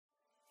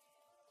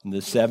And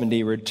the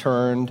 70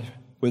 returned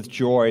with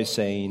joy,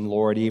 saying,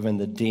 Lord, even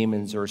the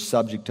demons are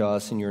subject to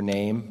us in your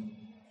name.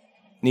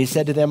 And he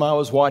said to them, I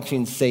was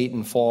watching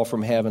Satan fall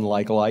from heaven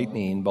like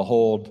lightning.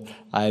 Behold,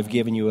 I have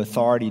given you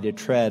authority to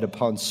tread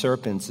upon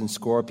serpents and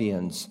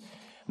scorpions,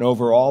 and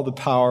over all the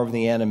power of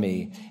the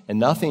enemy, and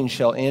nothing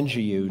shall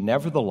injure you.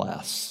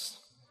 Nevertheless,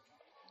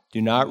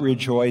 do not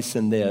rejoice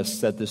in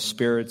this, that the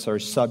spirits are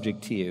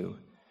subject to you,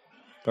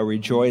 but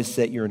rejoice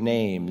that your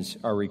names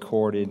are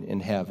recorded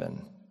in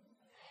heaven.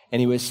 And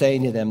he was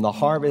saying to them, the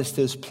harvest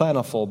is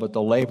plentiful, but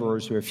the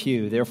laborers are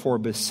few. Therefore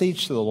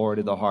beseech the Lord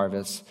of the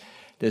harvest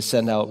to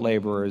send out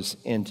laborers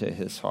into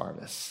his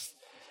harvest.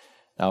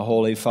 Now,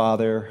 Holy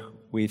Father,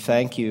 we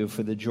thank you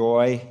for the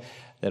joy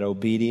that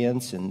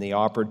obedience and the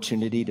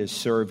opportunity to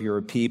serve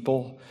your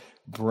people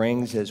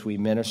brings as we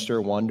minister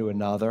one to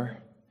another.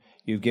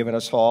 You've given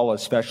us all a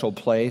special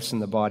place in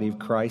the body of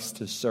Christ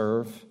to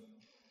serve.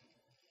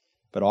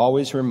 But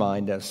always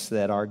remind us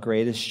that our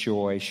greatest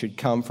joy should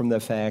come from the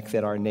fact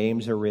that our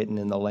names are written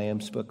in the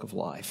Lamb's Book of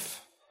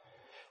Life.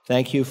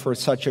 Thank you for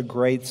such a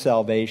great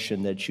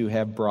salvation that you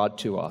have brought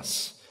to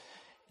us.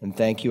 And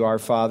thank you, our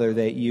Father,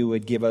 that you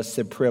would give us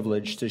the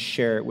privilege to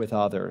share it with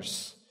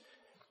others.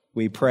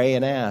 We pray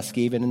and ask,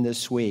 even in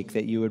this week,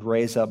 that you would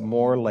raise up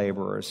more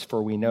laborers,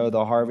 for we know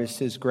the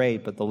harvest is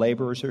great, but the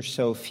laborers are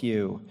so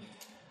few.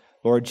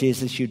 Lord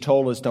Jesus, you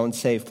told us don't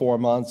say 4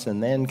 months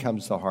and then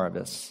comes the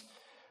harvest.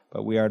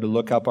 But we are to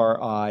look up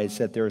our eyes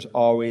that there's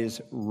always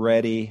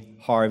ready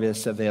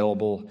harvest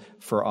available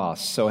for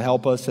us. So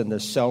help us in the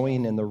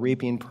sowing and the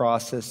reaping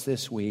process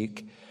this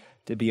week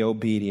to be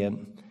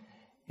obedient.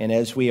 And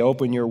as we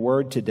open your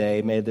word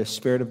today, may the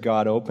Spirit of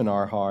God open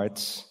our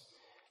hearts.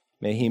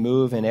 May he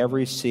move in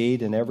every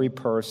seat and every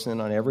person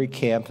on every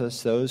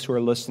campus, those who are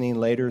listening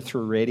later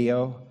through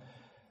radio,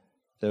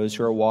 those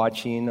who are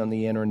watching on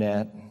the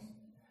internet.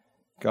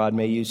 God,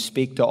 may you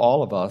speak to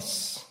all of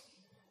us.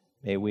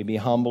 May we be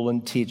humble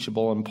and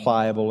teachable and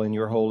pliable in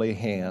your holy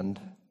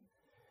hand.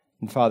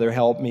 And Father,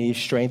 help me,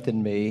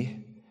 strengthen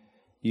me.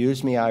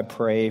 Use me, I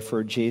pray,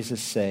 for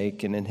Jesus'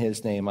 sake, and in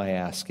his name I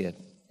ask it.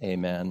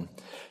 Amen.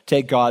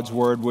 Take God's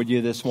word, would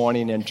you, this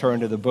morning, and turn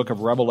to the book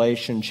of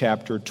Revelation,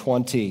 chapter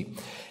 20.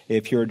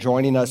 If you're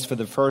joining us for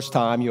the first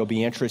time, you'll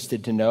be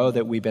interested to know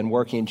that we've been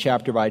working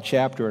chapter by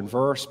chapter and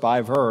verse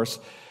by verse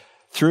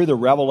through the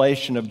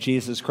revelation of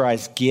Jesus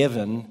Christ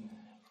given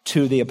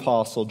to the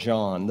Apostle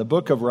John. The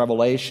book of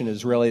Revelation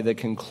is really the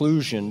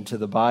conclusion to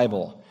the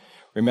Bible.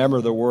 Remember,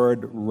 the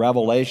word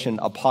revelation,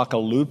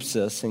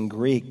 apocalypsis in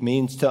Greek,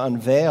 means to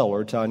unveil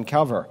or to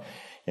uncover.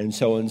 And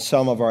so in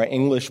some of our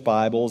English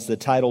Bibles, the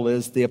title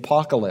is the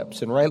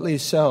Apocalypse, and rightly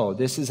so.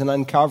 This is an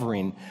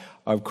uncovering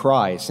of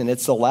Christ, and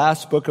it's the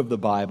last book of the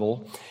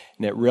Bible,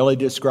 and it really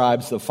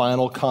describes the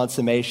final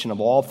consummation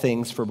of all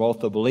things for both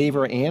the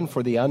believer and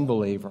for the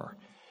unbeliever.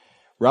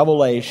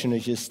 Revelation,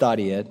 as you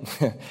study it,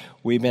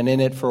 we've been in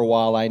it for a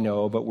while, I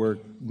know, but we're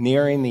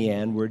nearing the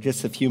end. We're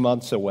just a few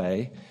months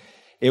away.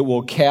 It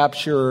will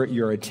capture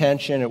your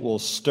attention. It will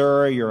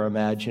stir your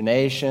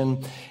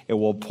imagination. It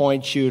will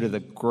point you to the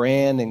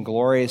grand and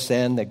glorious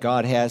end that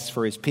God has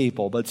for his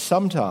people. But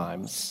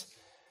sometimes,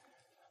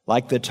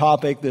 like the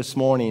topic this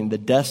morning, the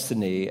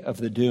destiny of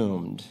the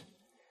doomed,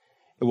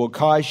 it will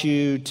cause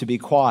you to be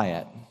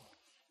quiet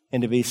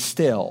and to be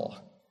still,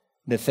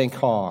 and to think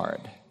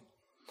hard.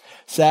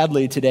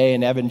 Sadly, today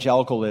in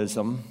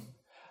evangelicalism,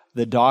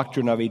 the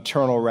doctrine of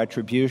eternal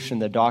retribution,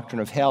 the doctrine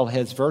of hell,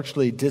 has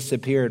virtually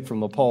disappeared from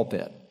the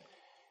pulpit.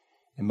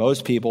 And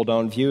most people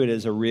don't view it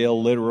as a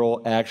real,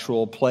 literal,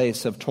 actual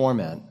place of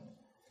torment.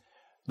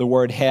 The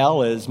word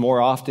hell is more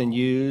often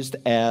used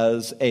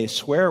as a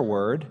swear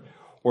word,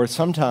 or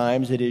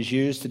sometimes it is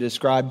used to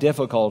describe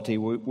difficulty,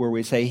 where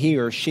we say he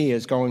or she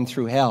is going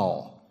through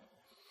hell.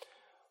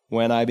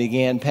 When I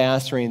began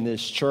pastoring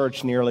this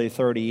church nearly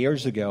 30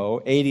 years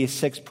ago,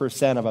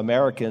 86% of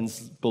Americans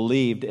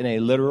believed in a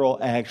literal,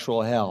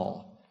 actual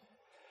hell.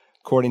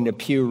 According to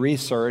Pew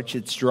Research,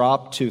 it's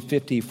dropped to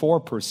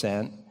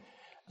 54%,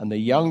 and the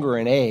younger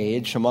in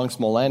age, amongst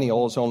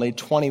millennials, only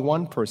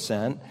 21%,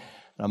 and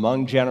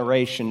among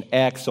Generation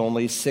X,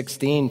 only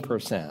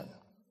 16%.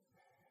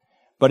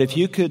 But if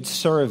you could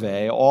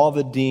survey all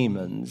the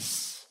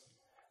demons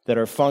that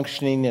are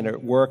functioning and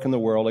at work in the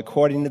world,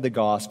 according to the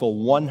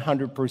gospel,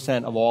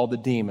 100% of all the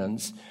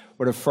demons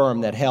would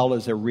affirm that hell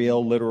is a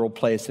real, literal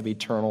place of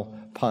eternal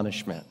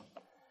punishment.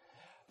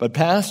 But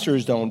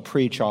pastors don't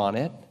preach on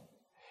it.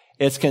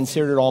 It's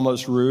considered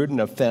almost rude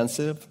and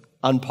offensive,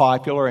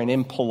 unpopular and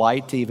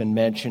impolite to even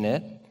mention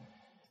it.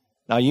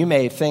 Now, you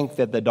may think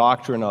that the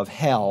doctrine of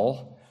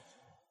hell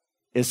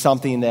is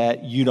something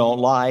that you don't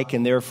like,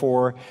 and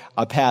therefore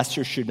a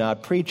pastor should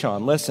not preach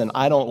on. Listen,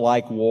 I don't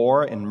like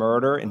war and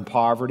murder and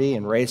poverty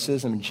and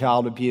racism and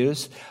child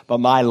abuse, but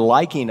my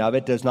liking of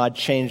it does not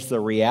change the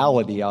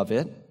reality of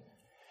it.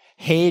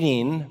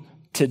 Hating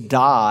to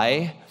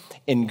die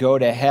and go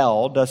to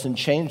hell doesn't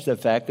change the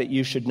fact that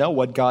you should know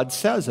what God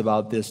says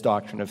about this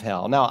doctrine of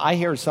hell. Now, I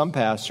hear some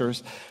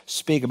pastors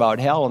speak about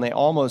hell, and they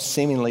almost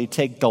seemingly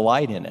take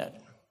delight in it.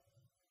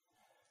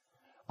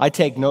 I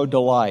take no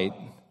delight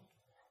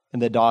in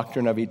the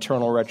doctrine of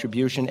eternal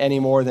retribution any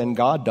more than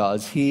God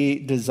does. He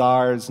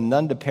desires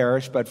none to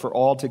perish, but for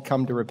all to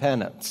come to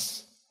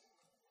repentance.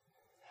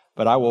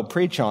 But I will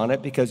preach on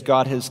it because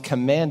God has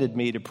commanded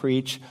me to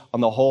preach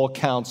on the whole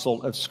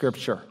counsel of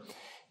Scripture.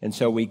 And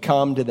so we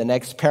come to the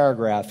next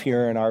paragraph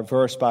here in our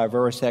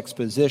verse-by-verse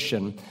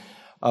exposition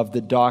of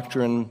the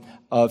doctrine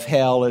of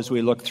hell as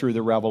we look through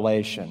the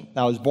Revelation.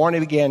 Now, as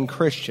born-again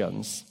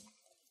Christians,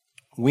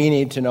 we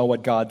need to know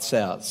what God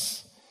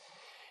says.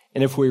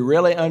 And if we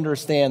really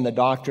understand the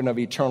doctrine of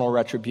eternal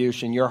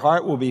retribution, your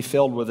heart will be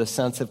filled with a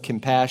sense of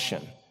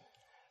compassion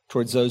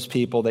towards those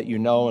people that you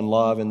know and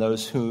love and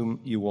those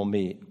whom you will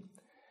meet.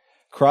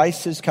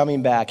 Christ is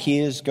coming back. He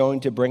is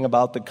going to bring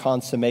about the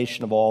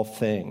consummation of all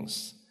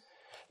things.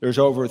 There's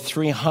over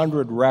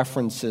 300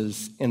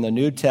 references in the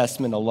New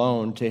Testament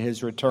alone to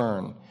his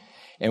return.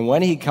 And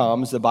when he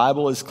comes, the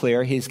Bible is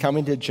clear, he's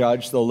coming to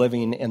judge the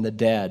living and the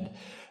dead.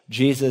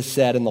 Jesus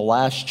said in the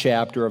last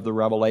chapter of the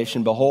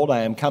Revelation, "Behold,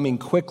 I am coming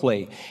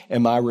quickly,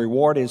 and my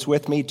reward is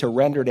with me to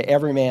render to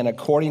every man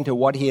according to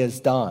what he has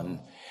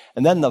done."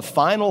 And then the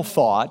final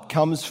thought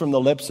comes from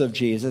the lips of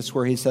Jesus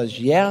where he says,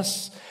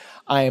 "Yes,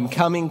 I am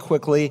coming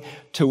quickly,"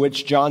 to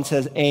which John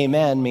says,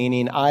 "Amen,"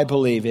 meaning I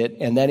believe it.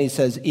 And then he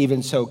says,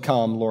 "Even so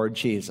come, Lord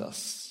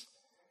Jesus."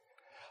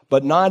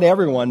 But not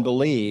everyone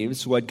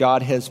believes what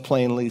God has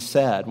plainly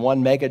said.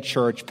 One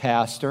megachurch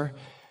pastor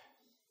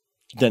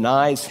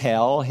denies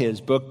hell,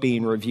 his book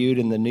being reviewed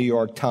in the New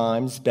York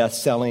Times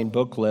best-selling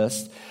book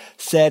list,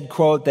 said,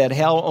 quote, that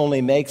hell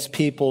only makes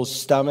people's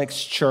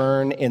stomachs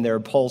churn and their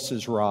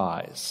pulses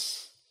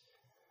rise.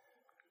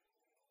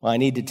 Well, I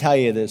need to tell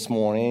you this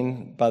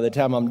morning, by the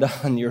time I'm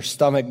done, your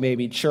stomach may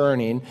be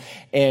churning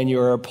and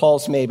your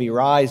pulse may be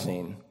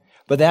rising,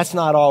 but that's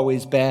not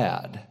always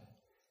bad.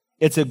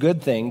 It's a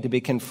good thing to be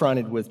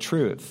confronted with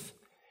truth.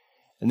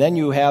 And then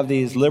you have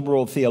these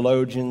liberal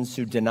theologians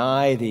who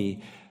deny the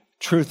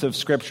truth of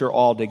Scripture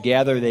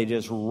altogether. They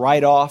just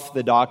write off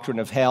the doctrine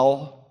of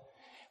hell.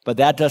 But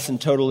that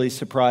doesn't totally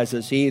surprise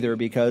us either,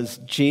 because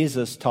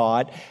Jesus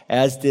taught,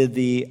 as did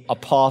the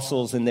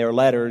apostles in their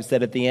letters,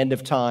 that at the end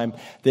of time,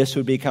 this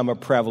would become a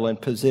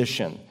prevalent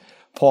position.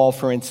 Paul,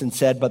 for instance,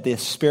 said, "But the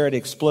Spirit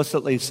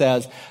explicitly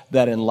says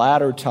that in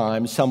latter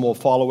times some will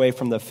fall away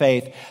from the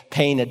faith,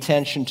 paying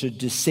attention to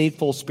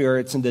deceitful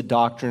spirits and the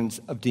doctrines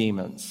of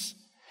demons."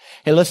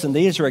 Hey, listen,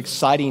 these are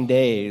exciting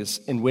days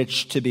in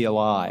which to be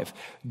alive.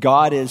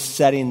 God is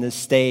setting the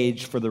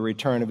stage for the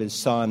return of his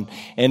Son.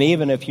 And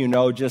even if you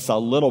know just a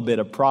little bit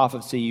of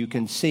prophecy, you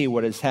can see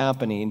what is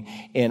happening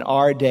in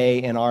our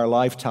day, in our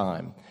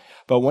lifetime.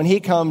 But when he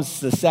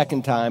comes the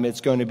second time,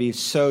 it's going to be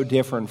so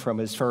different from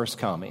his first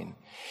coming.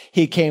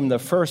 He came the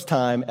first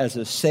time as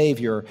a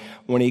Savior.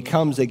 When he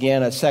comes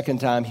again a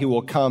second time, he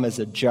will come as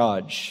a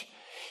judge.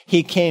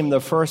 He came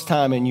the first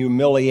time in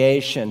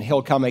humiliation.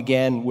 He'll come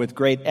again with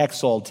great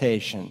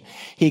exaltation.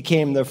 He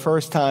came the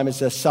first time as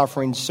a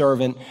suffering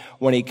servant.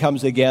 When he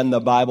comes again,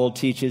 the Bible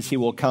teaches he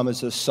will come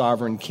as a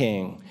sovereign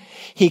king.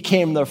 He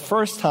came the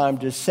first time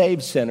to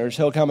save sinners.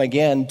 He'll come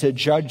again to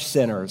judge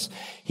sinners.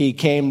 He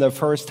came the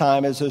first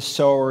time as a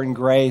sower in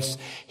grace.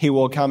 He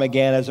will come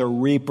again as a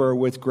reaper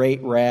with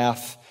great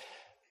wrath.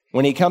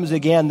 When he comes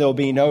again, there'll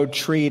be no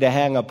tree to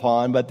hang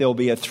upon, but there'll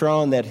be a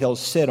throne that he'll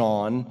sit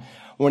on.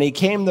 When he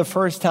came the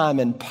first time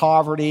in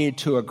poverty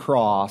to a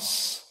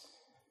cross,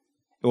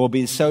 it will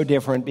be so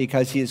different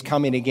because he is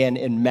coming again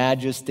in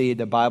majesty,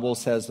 the Bible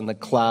says, in the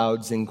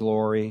clouds in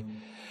glory.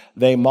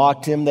 They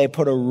mocked him. They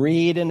put a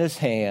reed in his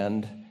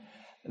hand.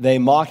 They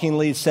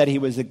mockingly said he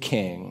was a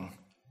king.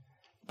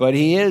 But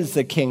he is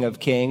the King of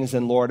kings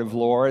and Lord of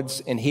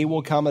lords, and he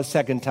will come a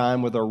second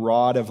time with a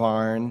rod of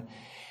iron.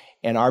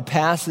 And our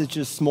passage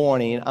this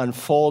morning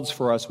unfolds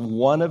for us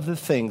one of the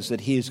things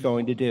that he's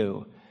going to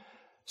do.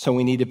 So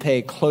we need to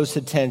pay close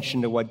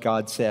attention to what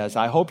God says.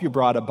 I hope you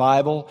brought a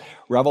Bible.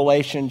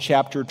 Revelation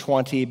chapter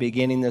 20,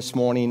 beginning this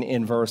morning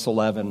in verse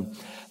 11.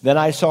 Then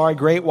I saw a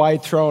great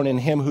white throne and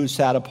him who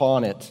sat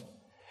upon it,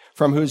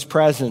 from whose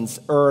presence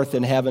earth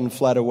and heaven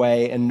fled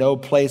away, and no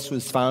place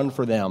was found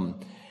for them.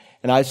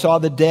 And I saw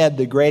the dead,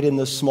 the great and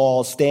the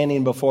small,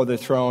 standing before the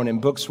throne,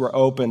 and books were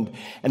opened.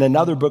 And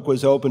another book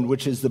was opened,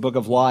 which is the book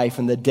of life.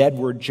 And the dead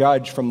were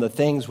judged from the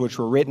things which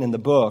were written in the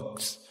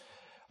books,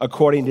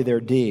 according to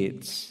their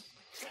deeds.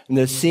 And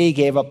the sea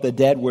gave up the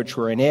dead which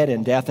were in it,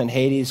 and death and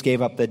Hades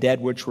gave up the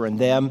dead which were in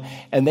them.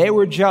 And they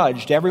were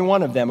judged, every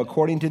one of them,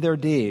 according to their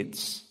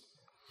deeds.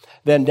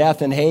 Then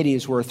death and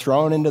Hades were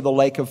thrown into the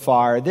lake of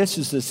fire. This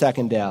is the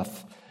second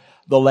death,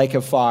 the lake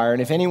of fire.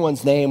 And if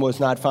anyone's name was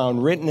not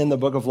found written in the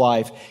book of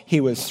life,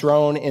 he was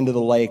thrown into the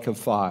lake of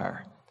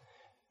fire.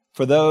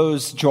 For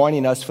those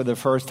joining us for the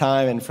first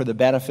time and for the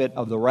benefit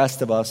of the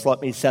rest of us, let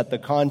me set the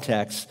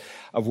context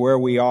of where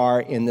we are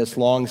in this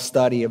long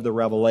study of the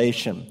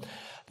Revelation.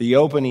 The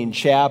opening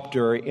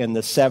chapter in the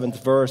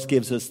 7th verse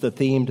gives us the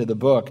theme to the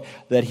book,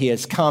 that he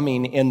is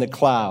coming in the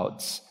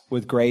clouds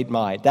with great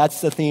might. That's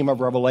the theme of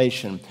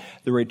Revelation,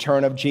 the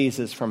return of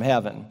Jesus from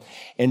heaven.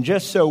 And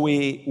just so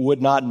we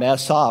would not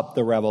mess up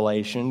the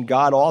Revelation,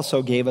 God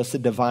also gave us a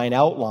divine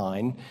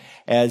outline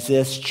as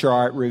this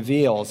chart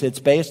reveals. It's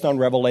based on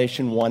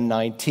Revelation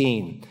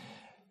 1:19.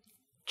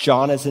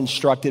 John is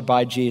instructed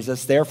by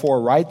Jesus,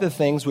 therefore write the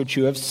things which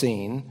you have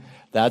seen.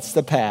 That's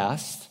the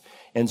past.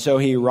 And so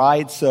he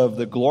writes of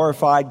the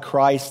glorified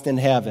Christ in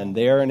heaven,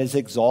 there in his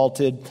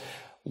exalted,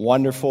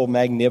 wonderful,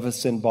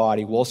 magnificent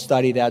body. We'll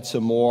study that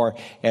some more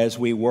as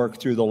we work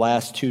through the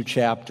last 2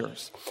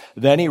 chapters.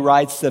 Then he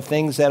writes the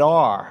things that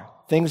are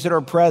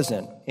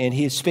present. And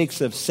he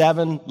speaks of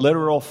 7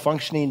 literal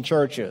functioning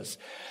churches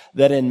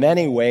that in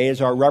many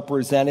ways are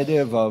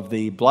representative of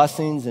the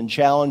blessings and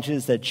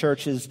challenges that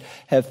churches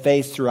have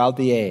faced throughout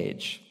the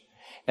age.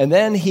 And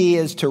then he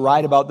is to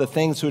write about the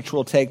things which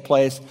will take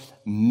place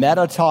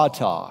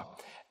metatata,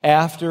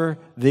 after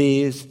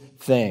these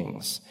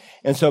things.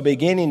 And so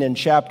beginning in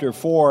chapter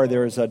 4,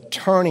 there's a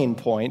turning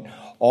point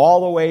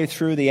all the way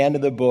through the end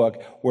of the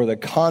book where the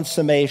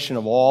consummation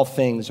of all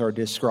things are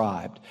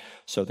described.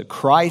 So the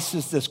Christ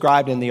is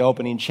described in the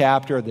opening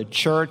chapter, the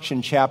church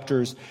in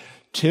chapters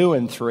 2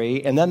 and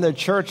 3, and then the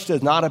church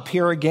does not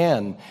appear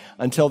again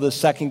until the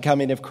second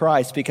coming of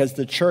Christ because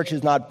the church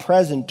is not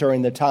present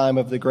during the time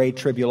of the Great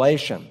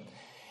Tribulation.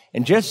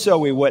 And just so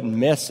we wouldn't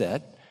miss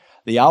it,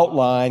 the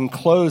outline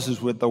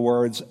closes with the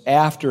words,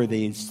 after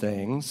these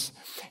things.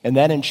 And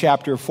then in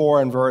chapter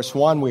 4 and verse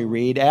 1 we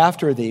read,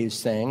 after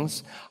these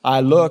things,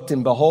 I looked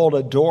and behold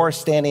a door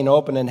standing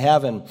open in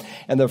heaven.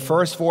 And the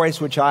first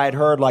voice which I had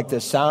heard like the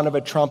sound of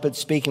a trumpet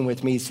speaking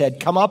with me said,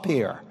 come up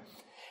here,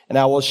 and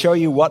I will show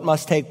you what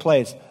must take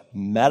place.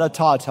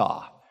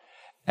 Metatata,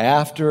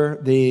 after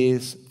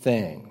these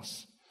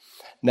things.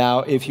 Now,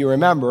 if you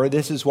remember,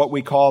 this is what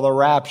we call the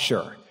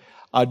rapture.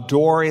 A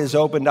door is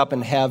opened up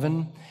in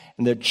heaven,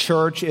 and the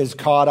church is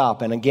caught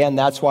up. And again,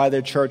 that's why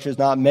the church is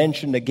not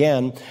mentioned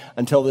again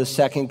until the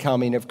second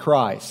coming of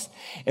Christ.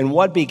 And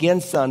what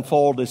begins to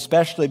unfold,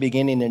 especially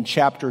beginning in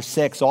chapter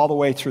 6 all the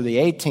way through the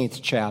 18th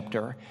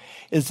chapter,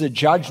 is the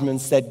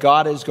judgments that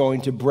God is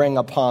going to bring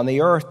upon the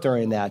earth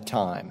during that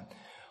time.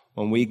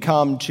 When we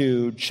come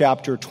to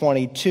chapter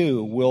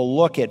 22, we'll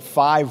look at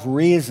 5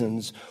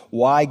 reasons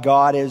why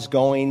God is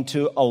going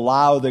to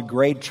allow the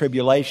Great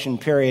Tribulation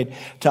period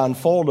to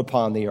unfold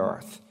upon the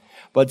earth.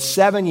 But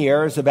 7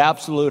 years of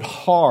absolute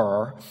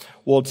horror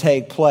will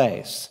take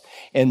place.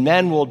 And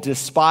men will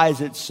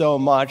despise it so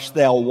much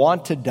they'll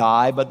want to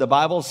die, but the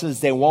Bible says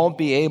they won't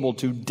be able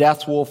to.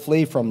 Death will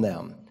flee from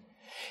them.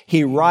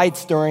 He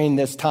writes during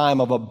this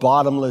time of a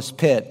bottomless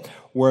pit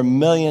where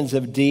millions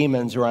of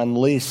demons are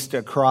unleashed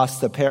across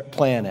the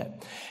planet.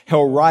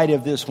 He'll write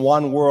of this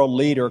one world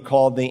leader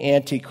called the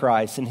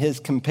Antichrist and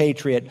his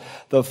compatriot,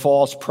 the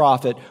false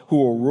prophet, who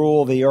will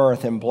rule the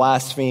earth and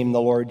blaspheme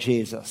the Lord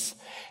Jesus.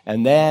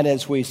 And then,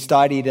 as we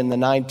studied in the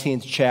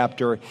 19th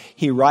chapter,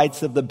 he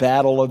writes of the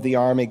battle of the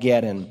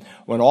Armageddon,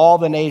 when all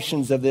the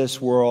nations of this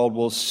world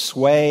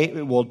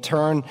will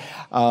turn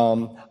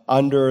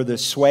under the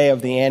sway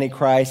of the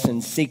Antichrist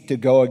and seek to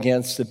go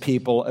against the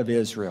people of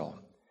Israel.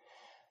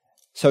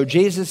 So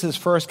Jesus is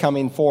first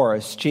coming for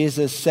us.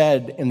 Jesus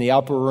said in the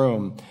upper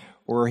room,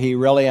 where he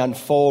really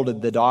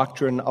unfolded the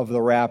doctrine of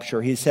the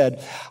rapture, he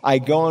said, I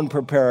go and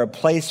prepare a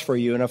place for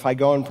you, and if I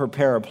go and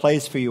prepare a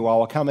place for you, I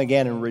will come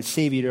again and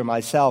receive you to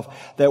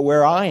myself, that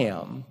where I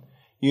am,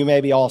 you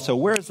may be also.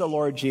 Where's the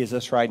Lord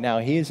Jesus right now?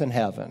 He's in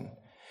heaven,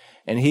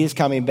 and he's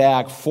coming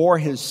back for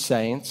his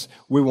saints.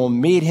 We will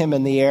meet him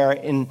in the air,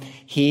 and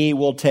he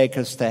will take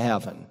us to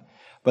heaven.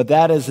 But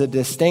that is a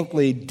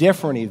distinctly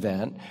different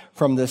event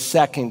from the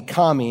second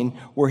coming,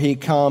 where he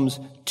comes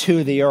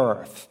to the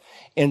earth.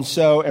 And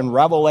so in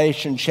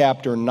Revelation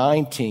chapter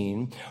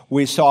 19,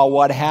 we saw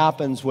what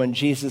happens when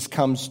Jesus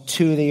comes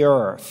to the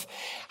earth,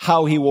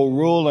 how he will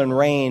rule and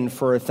reign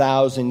for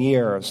 1,000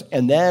 years.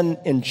 And then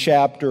in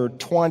chapter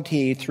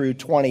 20 through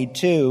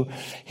 22,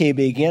 he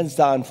begins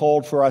to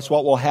unfold for us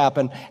what will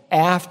happen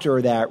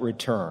after that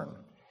return.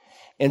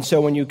 And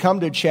so when you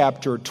come to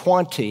chapter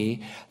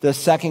 20, the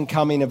second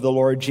coming of the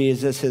Lord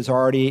Jesus has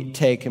already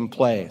taken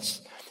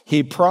place.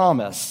 He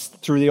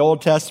promised through the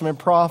Old Testament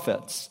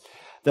prophets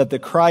that the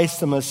Christ,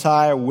 the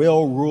Messiah,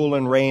 will rule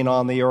and reign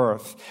on the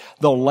earth.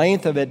 The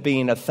length of it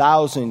being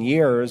 1,000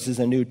 years is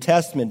a New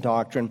Testament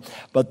doctrine,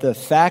 but the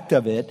fact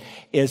of it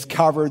is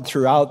covered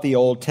throughout the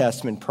Old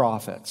Testament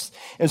prophets.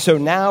 And so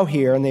now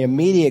here in the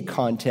immediate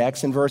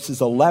context, in verses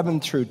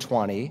 11 through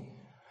 20,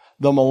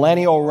 the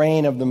millennial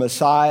reign of the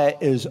Messiah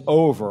is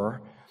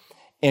over,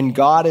 and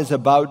God is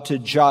about to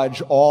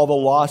judge all the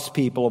lost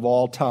people of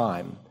all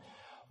time.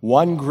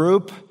 One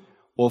group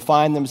will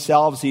find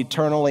themselves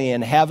eternally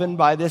in heaven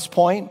by this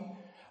point,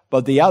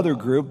 but the other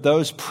group,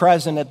 those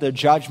present at the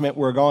judgment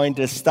we're going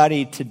to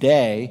study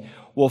today,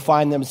 will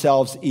find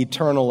themselves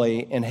eternally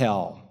in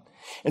hell.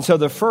 And so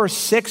the first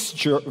 6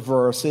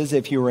 verses,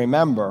 if you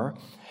remember,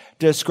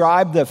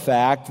 describe the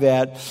fact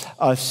that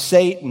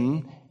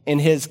Satan and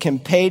his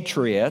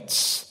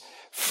compatriots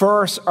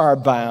first are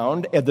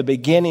bound at the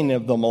beginning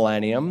of the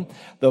millennium.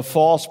 The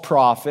false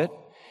prophet,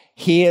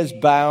 He is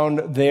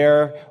bound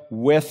there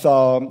with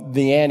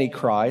the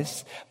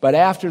Antichrist. But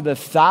after the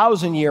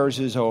 1,000 years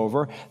is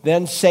over,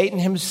 then Satan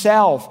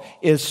himself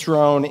is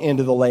thrown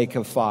into the lake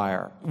of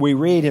fire. We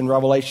read in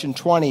Revelation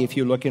 20, if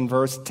you look in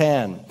verse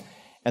 10,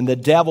 and the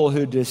devil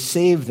who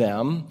deceived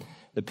them,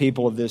 the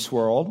people of this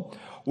world,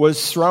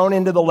 was thrown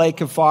into the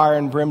lake of fire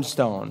and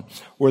brimstone,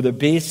 where the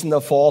beast and the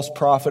false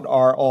prophet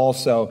are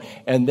also,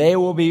 and they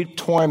will be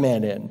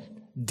tormented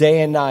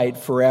day and night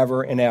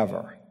forever and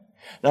ever.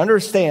 Now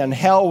understand,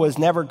 hell was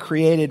never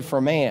created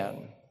for man.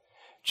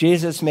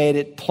 Jesus made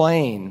it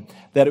plain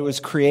that it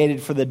was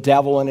created for the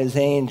devil and his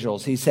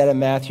angels. He said in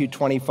Matthew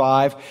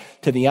 25,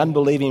 to the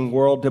unbelieving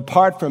world,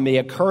 depart from me,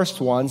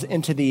 accursed ones,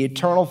 into the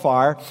eternal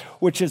fire,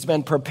 which has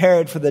been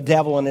prepared for the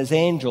devil and his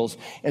angels.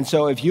 And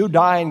so if you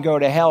die and go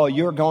to hell,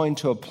 you're going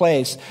to a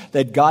place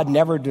that God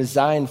never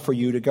designed for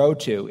you to go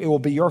to. It will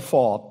be your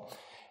fault,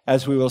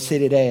 as we will see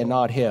today, and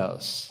not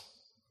his.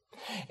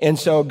 And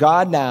so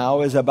God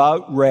now is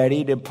about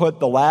ready to put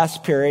the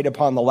last period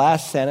upon the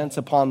last sentence,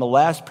 upon the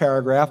last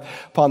paragraph,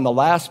 upon the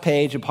last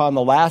page, upon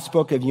the last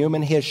book of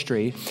human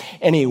history.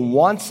 And he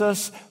wants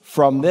us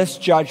from this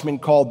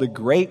judgment called the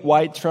Great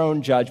White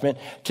Throne Judgment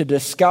to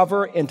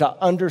discover and to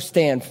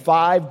understand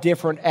 5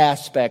 different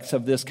aspects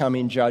of this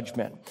coming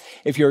judgment.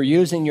 If you're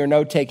using your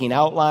note-taking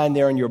outline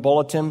there in your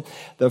bulletin,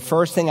 the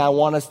first thing I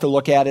want us to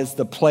look at is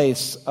the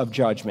place of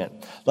judgment.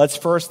 Let's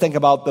first think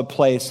about the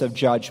place of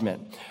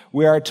judgment.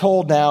 We are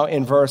told now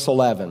in verse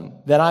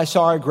 11, then I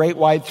saw a great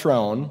white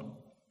throne,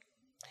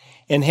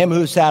 and him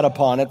who sat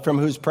upon it, from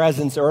whose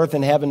presence earth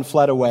and heaven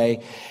fled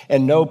away,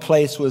 and no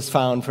place was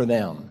found for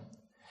them.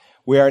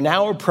 We are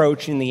now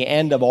approaching the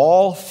end of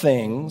all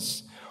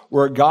things,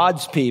 where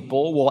God's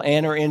people will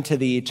enter into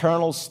the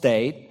eternal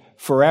state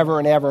forever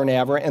and ever and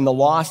ever, and the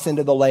lost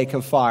into the lake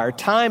of fire.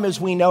 Time as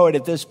we know it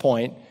at this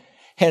point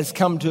has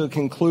come to a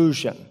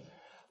conclusion.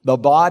 The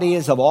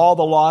bodies of all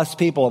the lost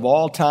people of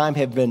all time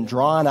have been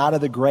drawn out of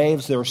the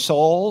graves. Their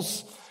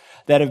souls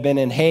that have been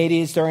in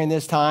Hades during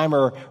this time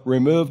are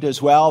removed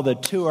as well. The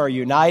two are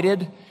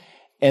united,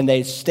 and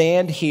they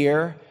stand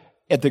here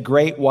at the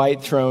great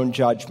white throne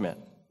judgment.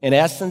 In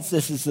essence,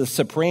 this is the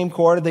Supreme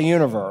Court of the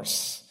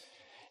universe,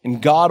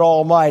 and God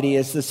Almighty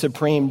is the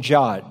supreme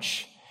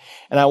judge.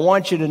 And I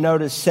want you to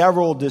notice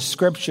several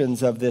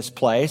descriptions of this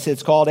place.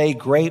 It's called a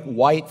great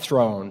white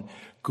throne.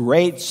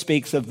 Great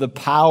speaks of the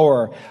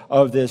power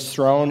of this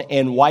throne,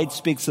 and white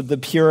speaks of the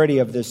purity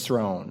of this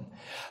throne.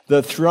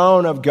 The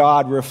throne of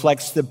God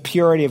reflects the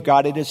purity of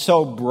God. It is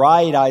so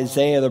bright,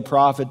 Isaiah the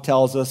prophet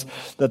tells us,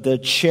 that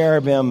the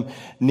seraphim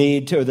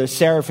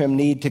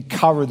need to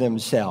cover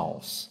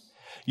themselves.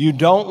 You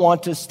don't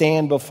want to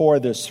stand before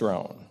this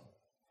throne.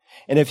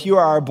 And if you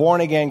are a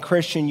born-again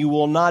Christian, you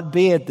will not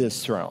be at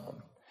this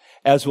throne.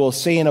 As we'll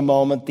see in a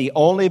moment, the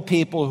only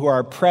people who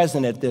are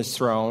present at this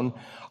throne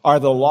are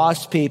the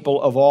lost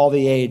people of all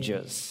the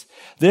ages.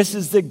 This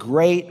is the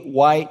great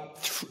white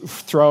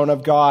throne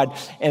of God,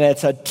 and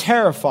it's a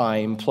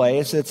terrifying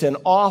place. It's an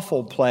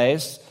awful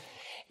place.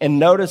 And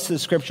notice the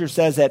scripture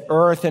says that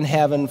earth and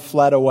heaven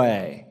fled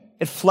away.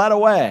 It fled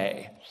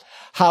away.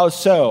 How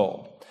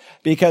so?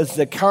 Because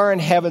the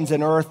current heavens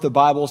and earth, the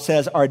Bible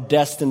says, are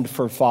destined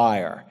for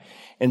fire.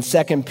 In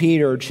 2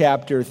 Peter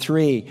chapter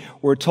 3,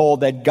 we're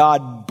told that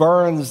God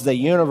burns the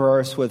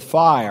universe with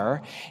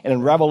fire. And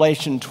in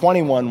Revelation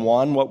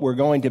 21:1, what we're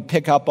going to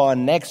pick up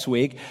on next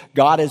week,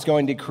 God is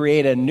going to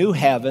create a new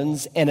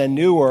heavens and a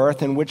new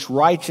earth in which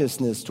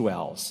righteousness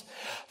dwells.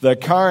 The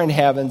current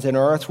heavens and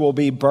earth will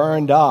be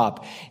burned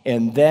up.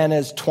 And then,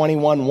 as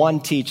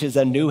 21:1 teaches,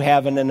 a new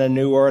heaven and a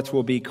new earth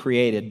will be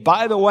created.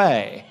 By the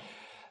way,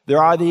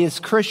 there are these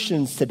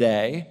Christians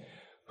today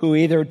who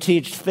either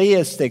teach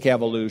theistic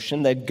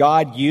evolution, that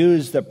God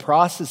used the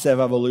process of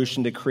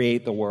evolution to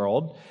create the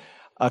world,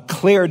 a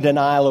clear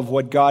denial of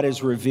what God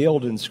has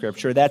revealed in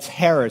Scripture. That's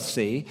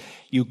heresy.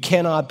 You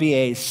cannot be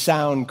a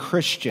sound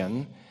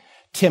Christian.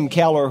 Tim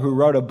Keller, who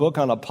wrote a book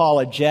on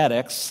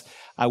apologetics,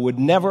 I would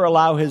never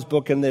allow his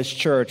book in this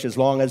church as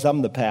long as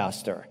I'm the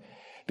pastor,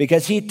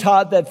 because he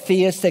taught that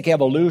theistic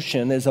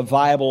evolution is a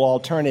viable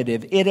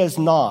alternative. It is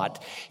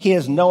not. He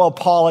is no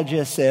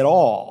apologist at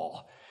all.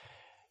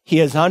 He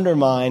is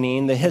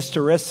undermining the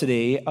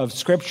historicity of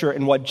Scripture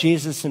and what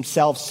Jesus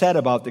himself said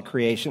about the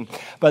creation.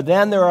 But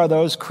then there are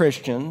those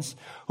Christians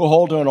who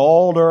hold to an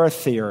old earth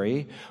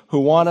theory, who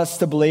want us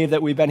to believe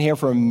that we've been here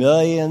for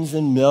millions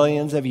and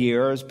millions of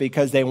years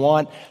because they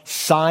want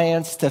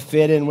science to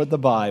fit in with the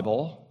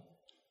Bible.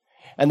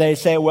 And they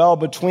say, well,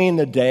 between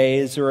the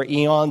days there are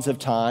eons of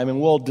time, and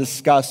we'll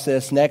discuss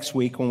this next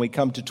week when we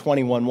come to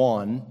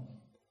 21:1.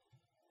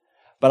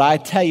 But I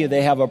tell you,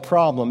 they have a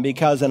problem,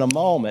 because in a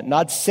moment,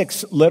 not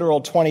 6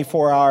 literal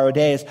 24-hour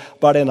days,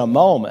 but in a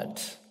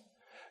moment,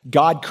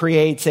 God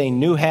creates a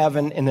new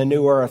heaven and a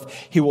new earth.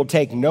 He will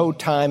take no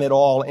time at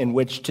all in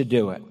which to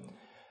do it.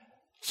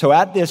 So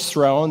at this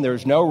throne,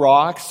 there's no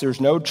rocks, there's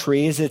no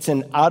trees. It's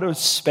in outer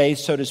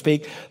space, so to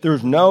speak.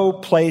 There's no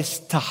place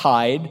to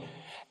hide.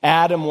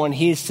 Adam, when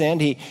he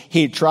sinned,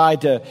 he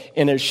tried to,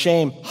 in his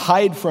shame,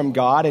 hide from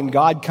God, and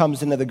God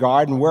comes into the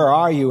garden. Where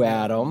are you,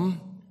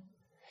 Adam?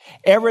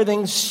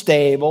 Everything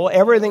stable,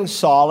 everything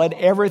solid,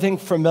 everything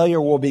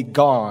familiar will be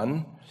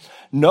gone.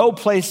 No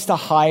place to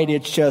hide.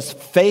 It's just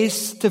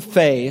face to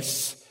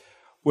face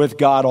with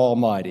God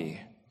Almighty.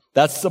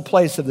 That's the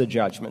place of the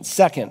judgment.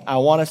 Second, I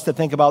want us to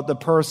think about the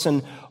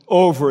person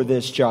over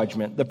this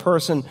judgment, the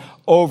person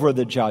over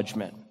the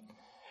judgment.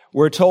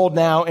 We're told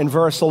now in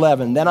verse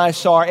 11, "Then I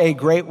saw a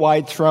great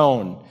white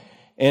throne,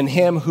 and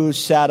him who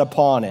sat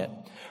upon it,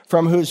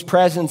 from whose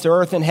presence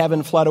earth and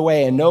heaven fled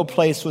away, and no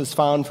place was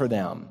found for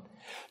them."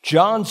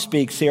 John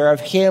speaks here of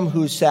him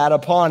who sat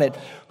upon it,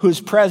 whose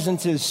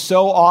presence is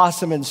so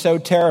awesome and so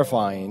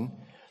terrifying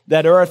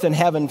that earth and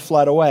heaven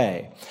fled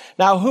away.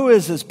 Now, who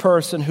is this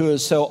person who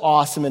is so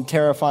awesome and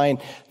terrifying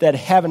that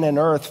heaven and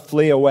earth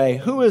flee away?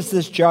 Who is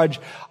this judge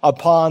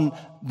upon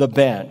the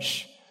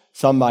bench?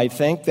 Some might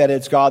think that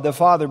it's God the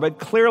Father, but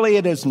clearly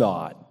it is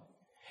not.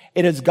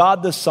 It is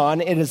God the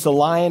Son. It is the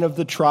Lion of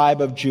the tribe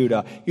of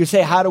Judah. You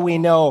say, how do we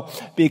know?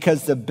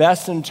 Because the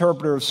best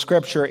interpreter of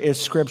Scripture is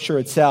Scripture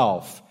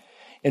itself.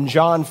 In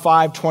John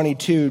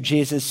 5:22,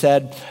 Jesus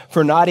said,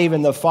 "For not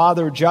even the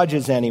Father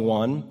judges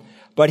anyone,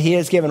 but he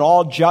has given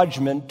all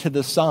judgment to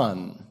the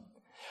Son."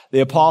 The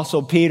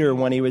Apostle Peter,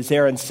 when he was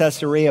there in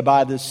Caesarea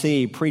by the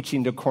sea,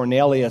 preaching to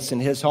Cornelius in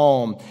his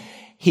home,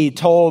 he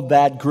told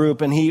that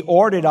group, and he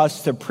ordered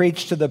us to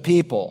preach to the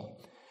people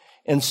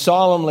and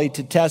solemnly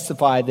to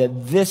testify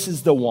that this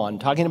is the one,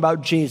 talking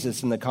about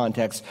Jesus in the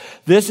context,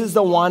 this is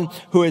the one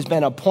who has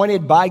been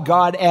appointed by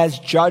God as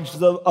judge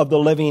of the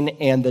living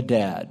and the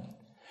dead.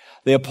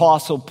 The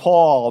Apostle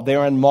Paul,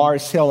 there in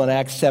Mars Hill in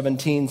Acts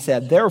 17,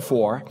 said,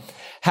 "Therefore,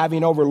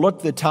 having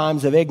overlooked the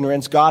times of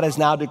ignorance, God is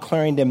now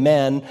declaring to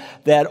men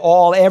that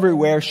all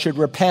everywhere should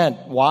repent."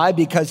 Why?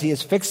 Because he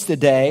has fixed a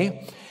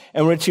day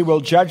in which he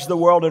will judge the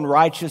world in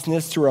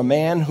righteousness through a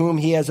man whom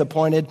he has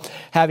appointed,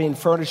 having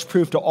furnished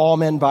proof to all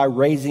men by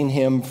raising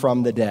him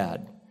from the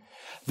dead.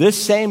 This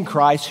same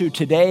Christ, who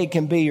today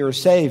can be your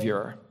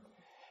Savior,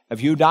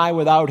 if you die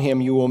without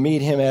him, you will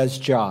meet him as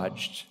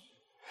judged.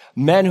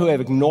 Men who have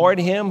ignored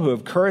him, who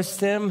have cursed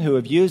him, who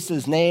have used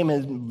his name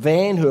in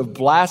vain, who have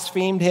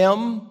blasphemed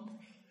him,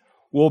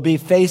 will be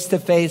face to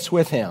face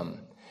with him.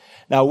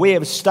 Now, we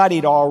have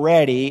studied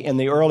already in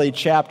the early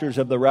chapters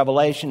of the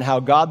Revelation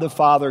how God the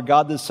Father,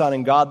 God the Son,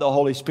 and God the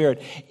Holy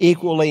Spirit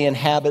equally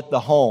inhabit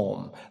the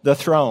home, the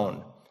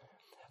throne.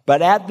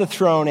 But at the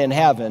throne in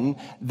heaven,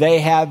 they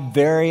have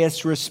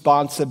various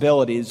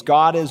responsibilities.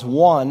 God is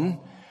one,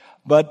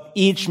 but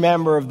each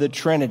member of the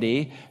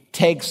Trinity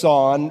takes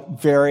on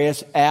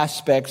various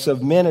aspects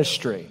of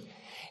ministry.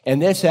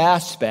 And this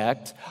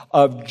aspect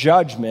of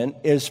judgment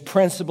is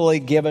principally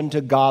given to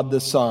God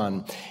the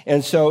Son.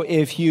 And so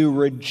if you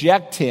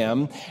reject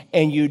him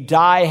and you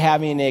die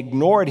having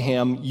ignored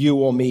him, you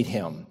will meet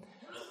him.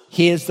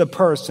 He is the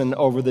person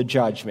over the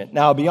judgment.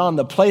 Now, beyond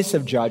the place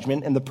of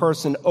judgment and the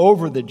person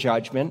over the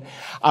judgment,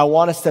 I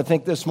want us to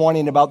think this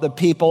morning about the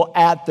people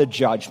at the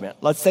judgment.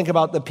 Let's think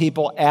about the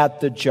people at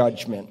the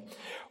judgment.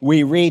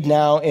 We read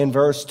now in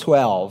verse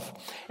 12,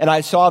 "And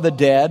I saw the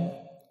dead,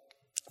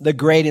 the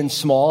great and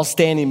small,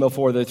 standing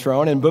before the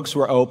throne, and books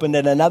were opened,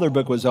 and another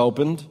book was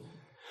opened,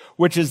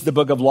 which is the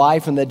book of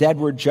life, and the dead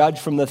were judged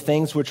from the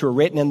things which were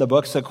written in the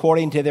books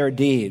according to their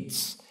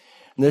deeds.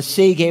 And the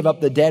sea gave up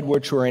the dead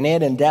which were in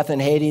it, and death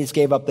and Hades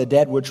gave up the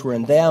dead which were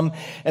in them,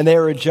 and they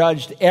were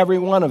judged, every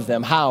one of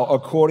them." How?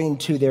 According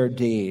to their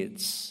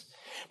deeds.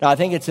 Now, I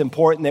think it's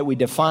important that we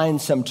define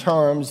some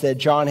terms that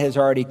John has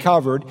already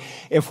covered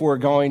if we're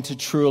going to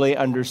truly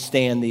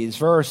understand these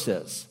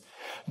verses.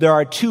 There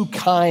are two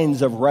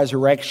kinds of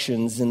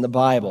resurrections in the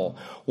Bible.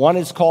 One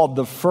is called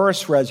the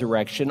first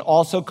resurrection,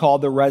 also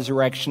called the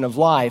resurrection of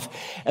life.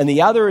 And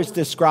the other is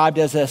described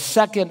as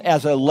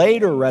a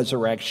later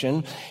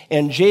resurrection.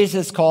 And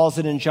Jesus calls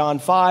it in John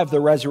 5,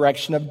 the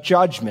resurrection of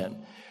judgment.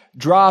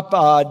 Drop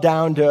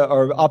down to,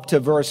 or up to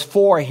verse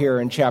 4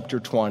 here in chapter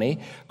 20.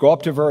 Go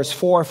up to verse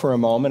 4 for a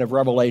moment of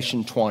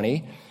Revelation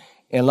 20.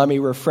 And let me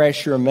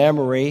refresh your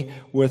memory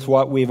with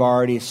what we've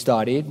already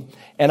studied.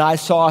 "And I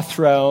saw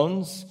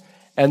thrones,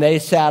 and they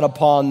sat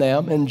upon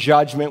them, and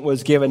judgment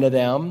was given to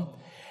them.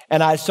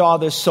 And I saw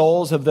the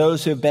souls of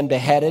those who have been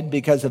beheaded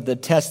because of the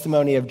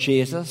testimony of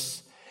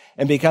Jesus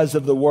and because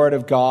of the word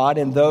of God,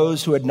 and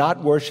those who had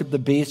not worshipped the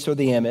beast or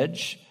the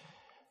image,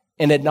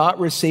 and had not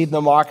received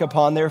the mark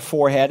upon their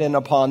forehead and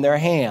upon their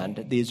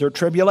hand." These are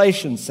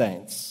tribulation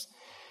saints.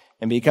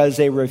 "And because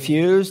they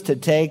refused to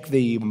take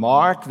the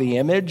mark, the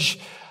image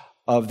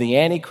of the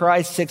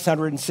Antichrist,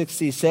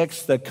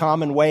 666, the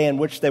common way in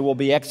which they will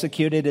be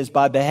executed is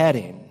by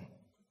beheading.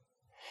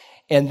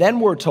 And then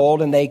we're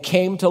told, and they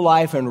came to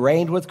life and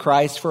reigned with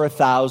Christ for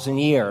 1,000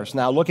 years.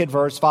 Now look at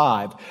verse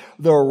 5.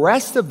 "The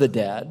rest of the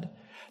dead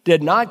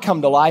did not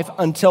come to life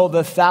until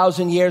the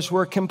 1,000 years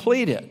were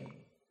completed."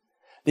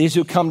 These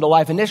who come to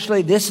life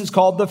initially, this is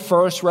called the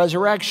first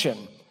resurrection.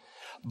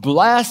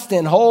 Blessed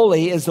and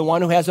holy is the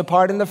one who has a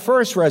part in the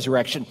first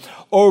resurrection.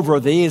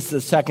 Over these,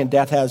 the second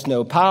death has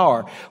no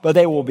power, but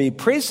they will be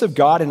priests of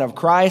God and of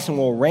Christ and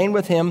will reign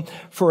with him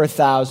for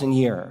 1,000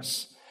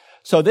 years.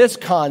 So this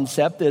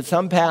concept that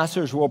some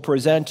pastors will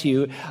present to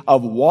you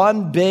of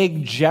one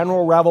big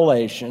general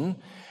revelation,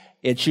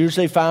 it's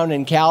usually found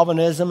in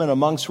Calvinism and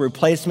amongst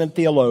replacement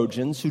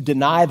theologians who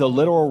deny the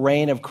literal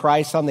reign of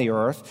Christ on the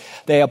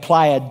earth. They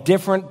apply a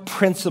different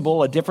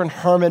principle, a different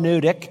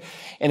hermeneutic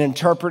in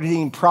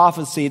interpreting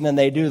prophecy than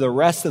they do the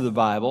rest of the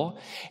Bible.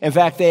 In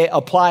fact, they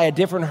apply a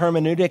different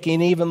hermeneutic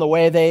in even the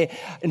way they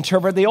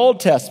interpret the Old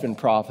Testament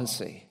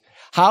prophecy.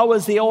 How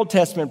was the Old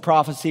Testament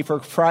prophecy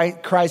for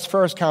Christ's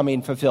first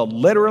coming fulfilled?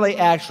 Literally,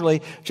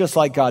 actually, just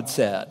like God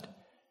said.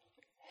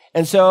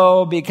 And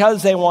so,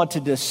 because they want to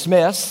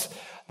dismiss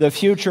the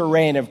future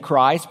reign of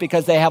Christ,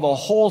 because they have a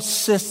whole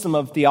system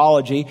of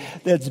theology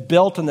that's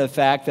built on the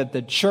fact that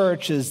the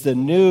church is the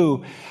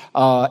new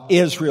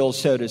Israel,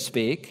 so to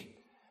speak,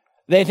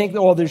 they think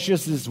that, well, there's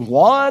just this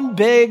one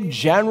big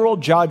general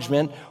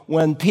judgment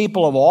when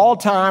people of all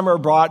time are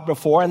brought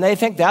before, and they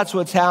think that's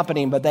what's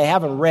happening, but they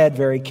haven't read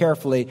very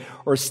carefully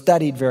or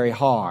studied very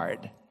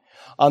hard.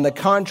 On the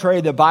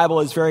contrary, the Bible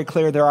is very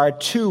clear. There are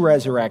two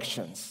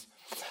resurrections.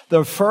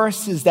 The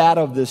first is that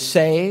of the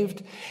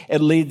saved. It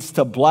leads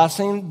to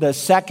blessing. The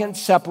second,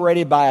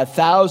 separated by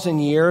 1,000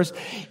 years,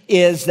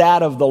 is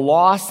that of the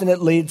lost, and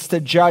it leads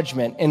to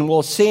judgment. And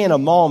we'll see in a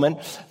moment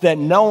that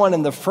no one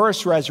in the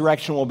first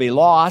resurrection will be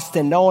lost,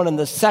 and no one in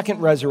the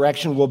second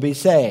resurrection will be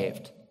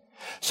saved.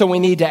 So we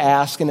need to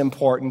ask an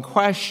important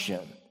question.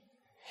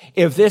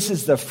 If this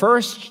is the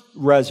first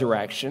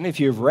resurrection,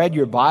 if you've read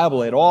your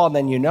Bible at all,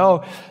 then you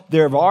know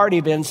there have already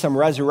been some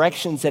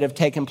resurrections that have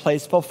taken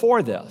place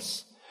before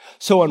this.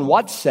 So in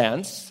what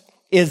sense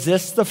is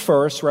this the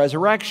first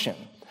resurrection?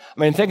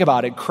 I mean, think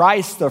about it.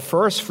 Christ, the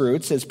first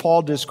fruits, as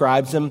Paul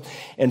describes them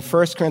in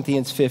 1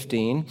 Corinthians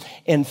 15,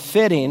 in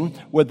fitting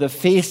with the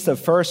feast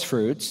of first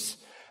fruits.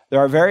 There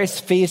are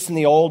various feasts in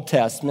the Old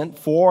Testament,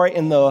 4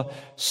 in the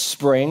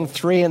spring,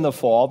 3 in the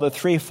fall. The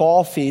 3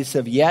 fall feasts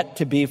have yet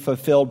to be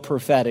fulfilled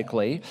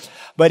prophetically.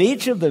 But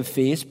each of the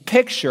feasts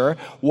picture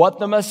what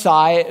the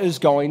Messiah is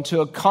going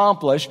to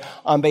accomplish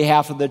on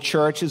behalf of the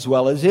church as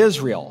well as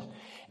Israel.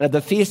 And at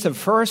the Feast of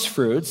First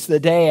Fruits, the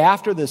day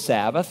after the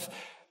Sabbath,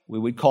 we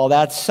would call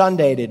that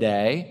Sunday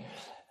today,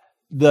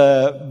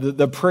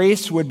 the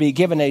priest would be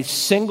given a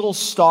single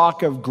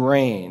stalk of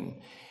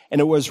grain.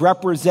 And it was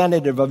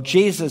representative of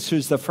Jesus,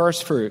 who's the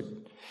first fruit.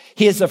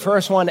 He is the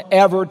first one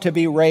ever to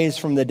be raised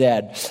from the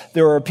dead.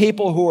 There are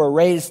people who are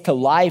raised to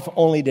life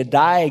only to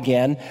die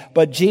again,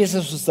 but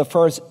Jesus was the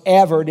first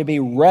ever to be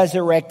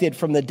resurrected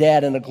from the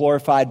dead in a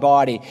glorified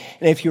body.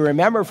 And if you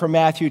remember from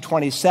Matthew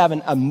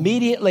 27,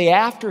 immediately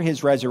after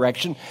his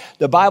resurrection,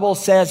 the Bible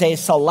says a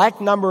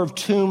select number of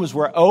tombs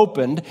were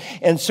opened,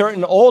 and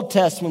certain Old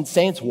Testament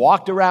saints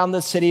walked around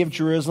the city of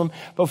Jerusalem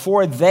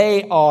before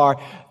they are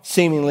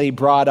seemingly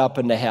brought up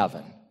into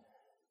heaven.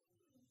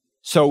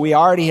 So we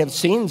already have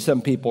seen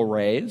some people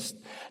raised.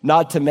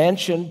 Not to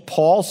mention,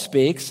 Paul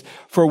speaks,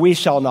 for we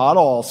shall not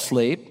all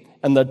sleep.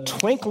 And the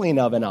twinkling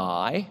of an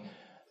eye,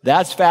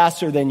 that's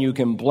faster than you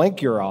can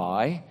blink your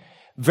eye.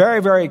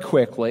 Very, very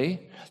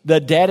quickly, the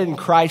dead in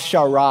Christ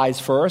shall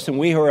rise first, and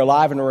we who are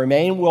alive and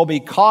remain will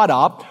be caught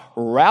up,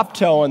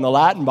 rapto in the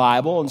Latin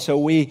Bible. And so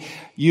we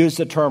use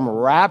the term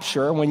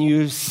rapture.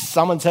 When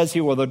someone says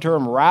here, well, the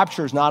term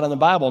rapture is not in the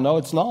Bible. No,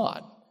 it's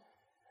not.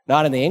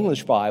 Not in the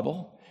English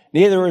Bible.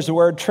 Neither is the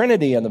word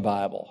Trinity in the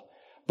Bible,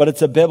 but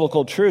it's a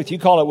biblical truth. You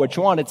call it what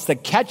you want. It's the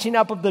catching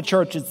up of the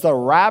church. It's the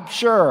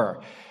rapture.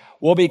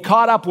 We'll be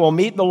caught up. We'll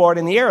meet the Lord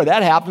in the air.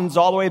 That happens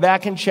all the way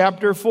back in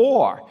chapter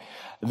 4.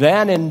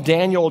 Then in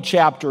Daniel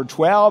chapter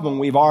 12, and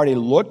we've already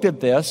looked at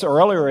this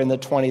earlier in the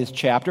 20th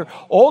chapter,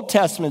 Old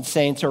Testament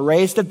saints are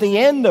raised at the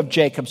end of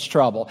Jacob's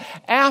trouble,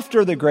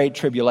 after the Great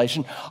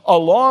Tribulation,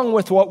 along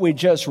with what we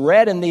just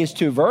read in these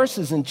 2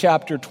 verses in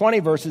chapter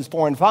 20, verses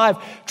 4 and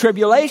 5,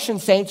 tribulation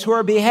saints who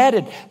are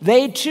beheaded.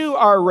 They too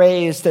are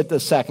raised at the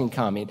second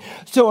coming.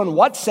 So in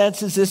what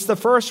sense is this the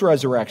first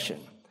resurrection?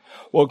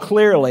 Well,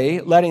 clearly,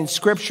 letting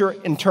Scripture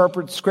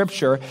interpret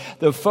Scripture,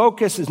 the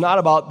focus is not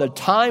about the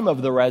time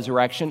of the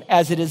resurrection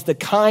as it is the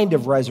kind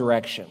of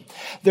resurrection.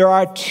 There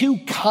are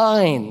 2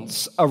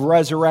 kinds of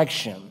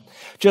resurrection,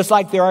 just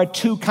like there are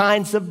 2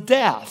 kinds of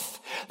death.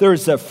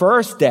 There's the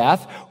first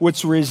death,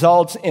 which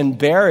results in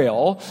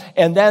burial,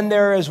 and then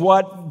there is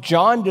what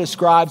John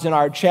describes in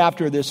our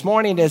chapter this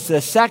morning as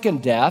the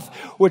second death,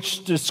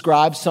 which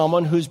describes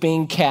someone who's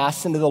being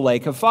cast into the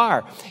lake of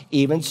fire.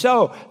 Even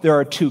so, there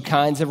are 2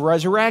 kinds of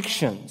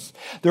resurrections.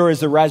 There is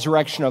the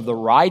resurrection of the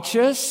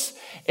righteous,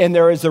 and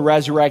there is the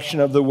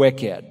resurrection of the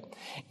wicked.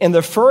 And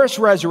the first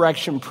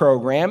resurrection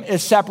program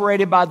is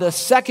separated by the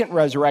second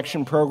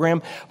resurrection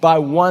program by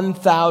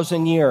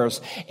 1,000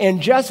 years.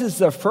 And just as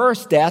the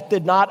first death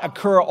did not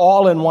occur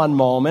all in one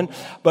moment,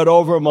 but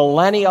over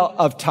millennia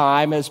of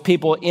time as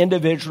people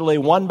individually,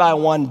 one by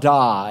one,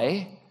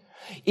 die,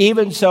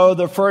 even so,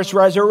 the first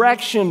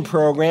resurrection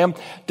program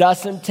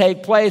doesn't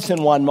take place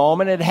in one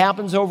moment. It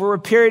happens over a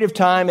period of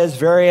time as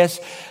various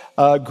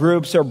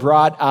groups are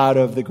brought out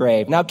of the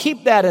grave. Now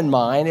keep that in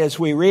mind as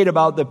we read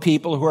about the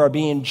people who are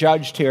being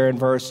judged here in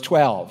verse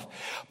 12.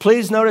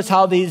 Please notice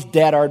how these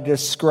dead are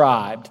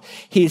described.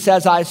 He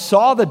says, I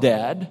saw the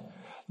dead,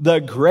 the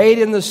great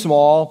and the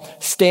small,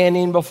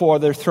 standing before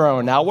their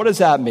throne. Now what does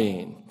that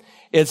mean?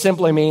 It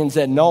simply means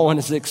that no one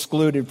is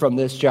excluded from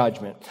this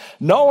judgment.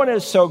 No one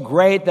is so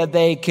great that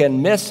they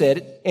can miss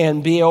it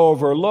and be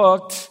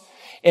overlooked.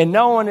 And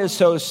no one is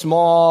so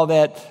small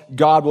that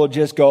God will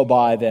just go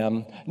by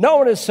them. No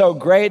one is so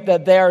great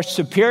that they are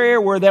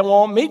superior where they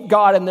won't meet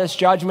God in this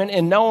judgment.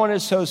 And no one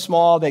is so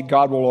small that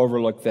God will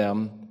overlook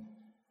them.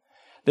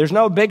 There's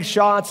no big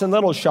shots and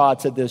little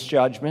shots at this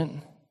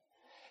judgment.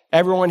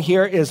 Everyone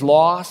here is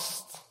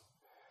lost.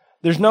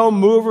 There's no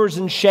movers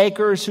and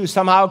shakers who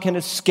somehow can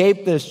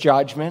escape this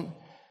judgment.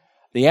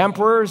 The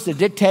emperors, the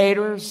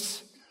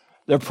dictators,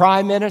 the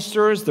prime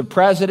ministers, the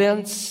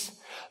presidents,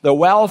 the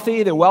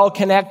wealthy, the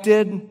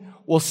well-connected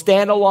will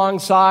stand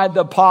alongside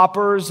the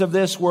paupers of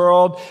this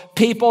world,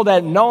 people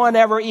that no one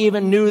ever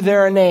even knew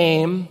their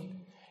name.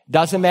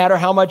 Doesn't matter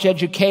how much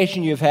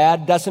education you've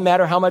had. Doesn't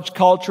matter how much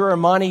culture or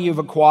money you've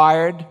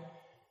acquired.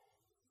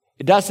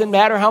 It doesn't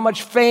matter how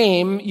much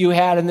fame you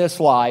had in this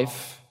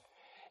life.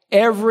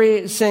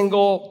 Every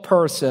single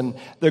person,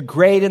 the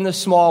great and the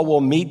small,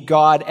 will meet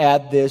God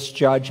at this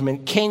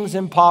judgment, kings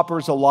and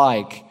paupers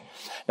alike.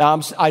 Now,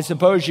 I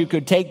suppose you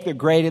could take the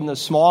great and the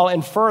small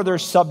and further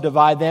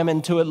subdivide them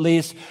into at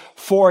least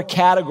 4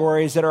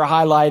 categories that are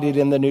highlighted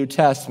in the New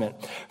Testament.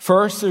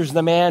 First, there's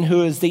the man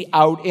who is the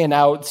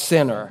out-and-out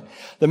sinner.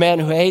 The man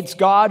who hates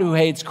God, who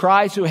hates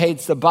Christ, who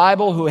hates the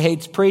Bible, who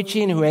hates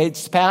preaching, who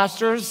hates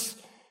pastors.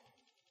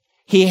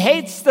 He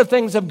hates the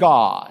things of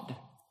God.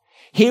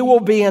 He will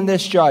be in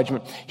this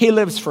judgment. He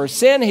lives for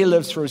sin. He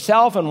lives for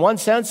self. In one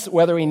sense,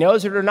 whether he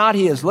knows it or not,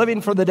 he is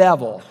living for the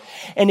devil.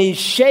 And he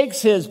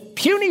shakes his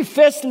puny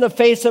fist in the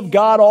face of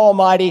God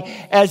Almighty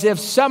as if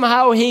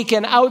somehow he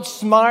can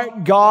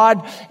outsmart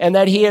God and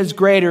that he is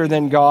greater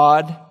than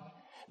God.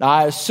 Now,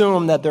 I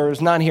assume that there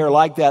is none here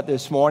like that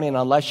this morning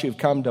unless you've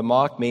come to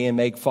mock me and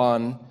make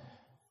fun.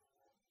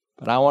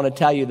 But I want to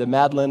tell you, the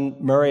Madeleine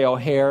Murray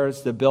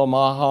O'Hares, the Bill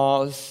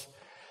Mahas,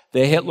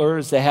 the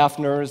Hitlers, the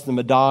Hefners, the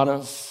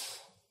Madonnas,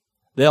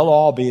 they'll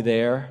all be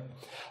there.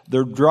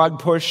 The drug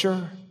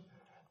pusher,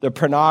 the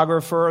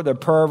pornographer, the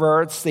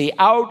perverts, the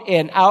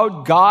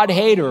out-and-out God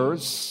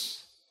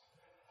haters,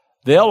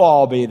 they'll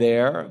all be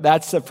there.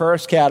 That's the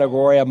first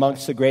category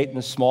amongst the great and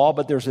the small,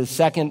 but there's a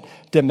second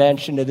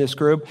dimension to this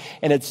group,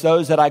 and it's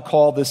those that I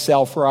call the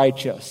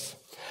self-righteous.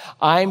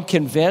 I'm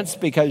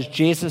convinced, because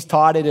Jesus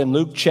taught it in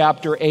Luke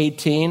chapter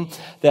 18,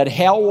 that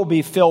hell will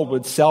be filled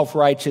with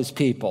self-righteous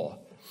people.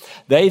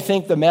 They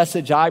think the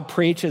message I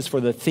preach is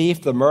for the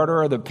thief, the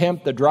murderer, the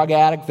pimp, the drug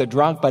addict, the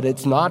drunk, but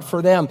it's not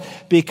for them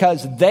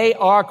because they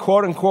are,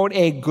 quote unquote,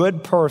 a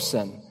good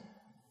person.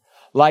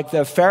 Like the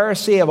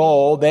Pharisee of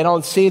old, they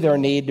don't see their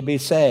need to be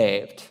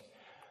saved.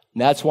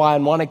 And that's why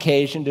on one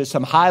occasion to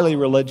some highly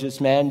religious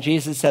men,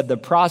 Jesus said the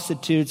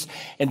prostitutes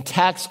and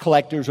tax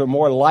collectors are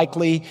more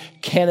likely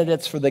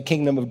candidates for the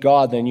kingdom of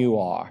God than you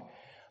are.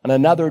 On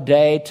another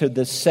day to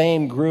the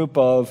same group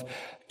of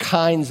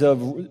kinds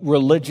of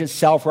religious,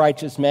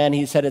 self-righteous men,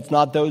 he said, it's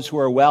not those who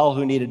are well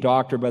who need a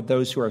doctor, but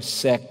those who are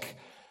sick.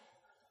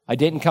 I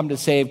didn't come to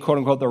save, quote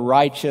unquote, the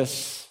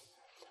righteous.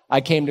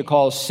 I came to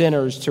call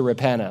sinners to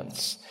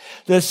repentance.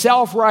 The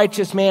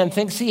self-righteous man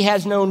thinks he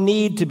has no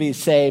need to be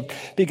saved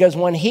because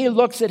when he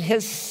looks at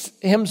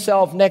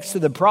himself next to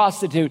the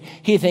prostitute,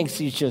 he thinks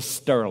he's just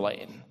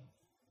sterling.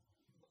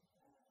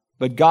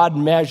 But God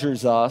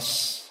measures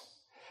us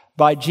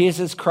by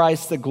Jesus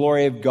Christ, the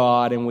glory of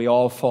God, and we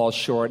all fall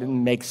short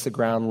and makes the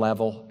ground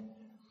level.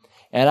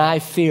 And I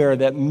fear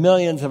that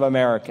millions of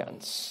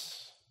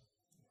Americans,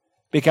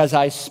 because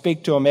I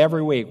speak to them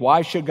every week,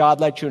 why should God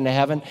let you into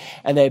heaven?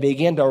 And they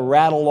begin to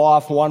rattle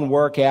off one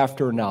work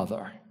after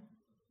another.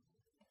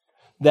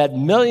 That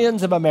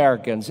millions of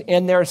Americans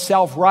in their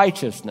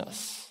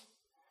self-righteousness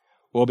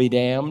will be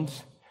damned.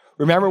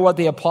 Remember what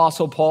the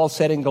Apostle Paul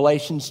said in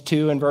Galatians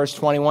 2 and verse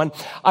 21,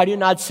 I do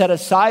not set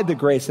aside the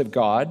grace of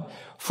God,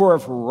 for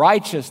if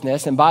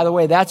righteousness, and by the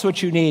way, that's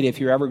what you need if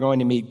you're ever going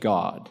to meet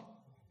God.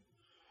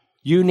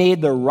 You need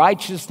the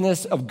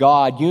righteousness of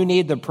God. You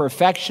need the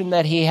perfection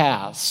that he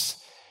has.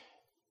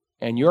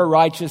 And your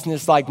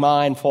righteousness, like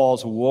mine,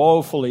 falls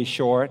woefully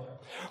short.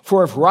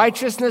 For if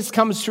righteousness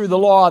comes through the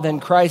law, then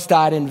Christ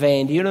died in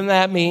vain. Do you know what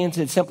that means?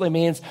 It simply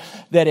means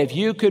that if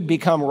you could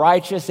become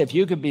righteous, if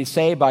you could be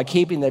saved by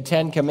keeping the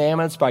 10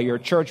 Commandments, by your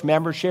church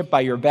membership, by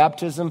your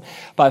baptism,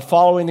 by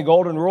following the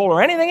Golden Rule,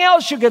 or anything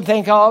else you could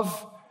think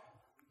of,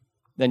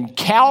 then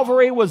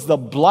Calvary was the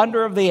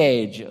blunder of the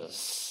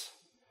ages.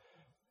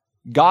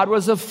 God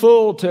was a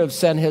fool to have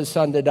sent his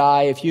son to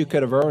die if you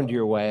could have earned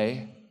your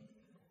way.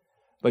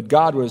 But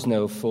God was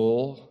no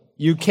fool.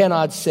 You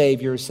cannot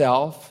save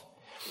yourself.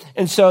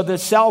 And so the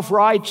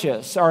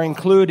self-righteous are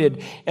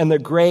included in the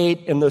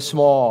great and the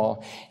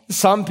small.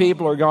 Some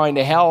people are going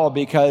to hell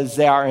because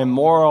they are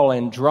immoral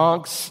and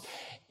drunks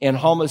and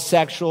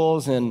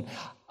homosexuals and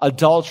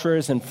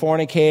adulterers and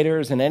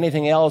fornicators and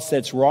anything else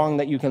that's wrong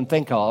that you can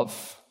think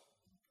of.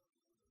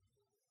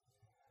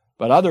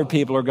 But other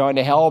people are going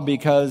to hell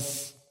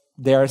because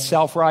they're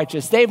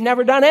self-righteous. They've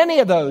never done any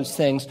of those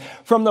things.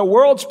 From the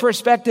world's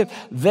perspective,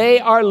 they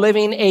are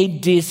living a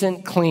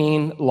decent,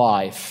 clean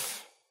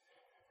life.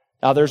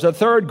 Now, there's a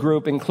third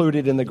group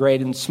included in the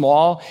great and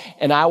small,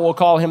 and I will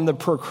call him the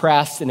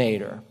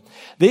procrastinator.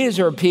 These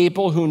are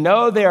people who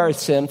know they are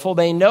sinful.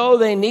 They know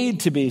they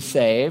need to be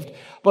saved,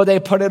 but they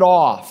put it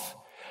off.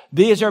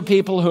 These are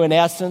people who, in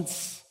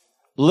essence,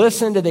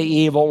 listen to the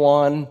evil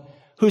one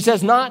who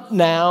says, not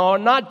now,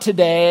 not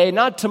today,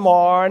 not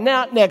tomorrow,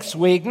 not next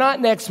week,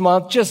 not next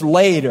month, just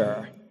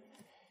later.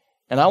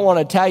 And I want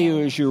to tell you,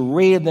 as you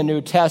read the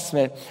New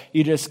Testament,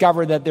 you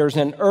discover that there's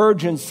an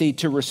urgency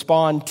to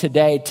respond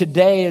today.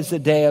 Today is the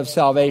day of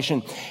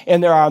salvation.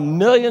 And there are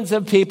millions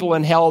of people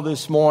in hell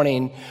this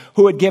morning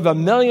who would give a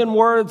million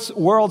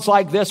worlds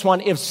like this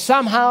one if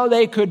somehow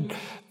they could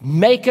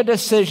make a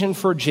decision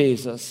for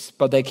Jesus,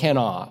 but they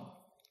cannot.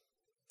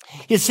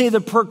 You see,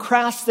 the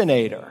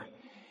procrastinator,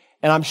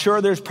 and I'm sure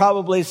there's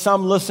probably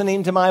some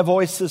listening to my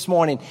voice this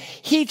morning,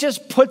 he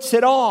just puts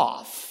it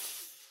off.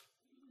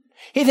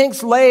 He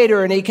thinks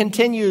later, and he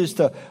continues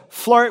to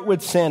flirt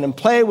with sin and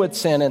play with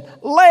sin, and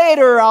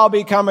later I'll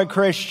become a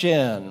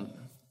Christian.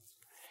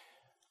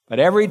 But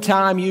every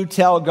time you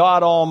tell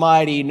God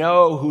Almighty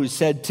no, who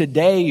said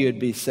today you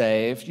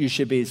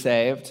should be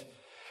saved,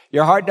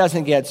 your heart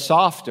doesn't get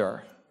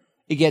softer.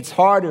 It gets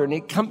harder, and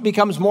it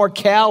becomes more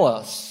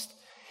callous.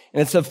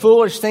 And it's a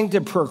foolish thing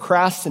to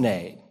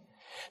procrastinate.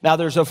 Now,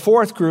 there's a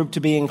fourth group to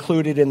be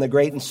included in the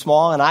great and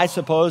small, and I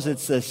suppose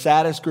it's the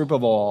saddest group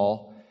of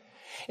all.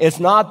 It's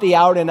not the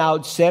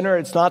out-and-out sinner.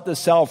 It's not the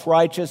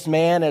self-righteous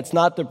man. It's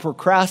not the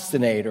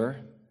procrastinator.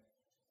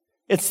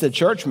 It's the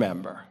church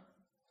member.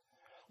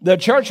 The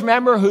church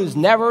member who's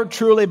never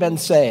truly been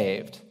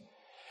saved.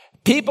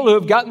 People who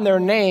have gotten their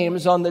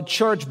names on the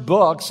church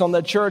books, on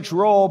the church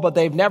roll, but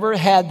they've never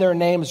had their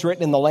names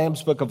written in the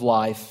Lamb's Book of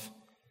Life.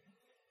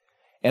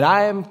 And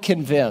I am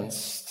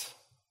convinced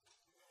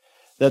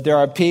that there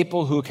are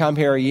people who come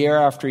here year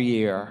after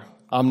year.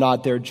 I'm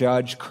not their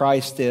judge.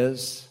 Christ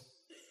is.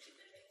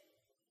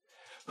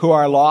 Who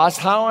are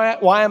lost.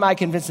 Why am I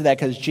convinced of that?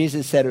 Because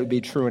Jesus said it would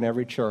be true in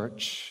every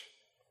church.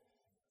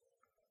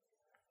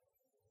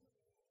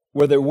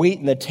 Where the wheat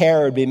and the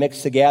tare would be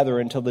mixed together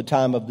until the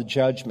time of the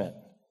judgment.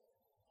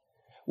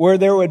 Where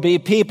there would be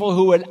people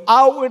who would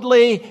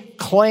outwardly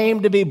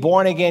claim to be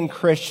born-again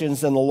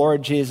Christians, and the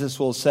Lord Jesus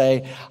will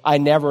say, I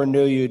never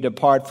knew you.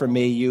 Depart from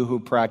me, you who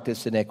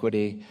practice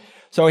iniquity.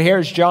 So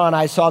here's John.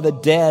 I saw the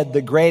dead,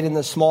 the great and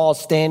the small,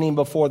 standing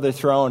before the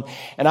throne.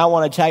 And I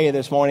want to tell you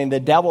this morning,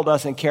 the devil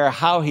doesn't care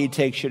how he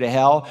takes you to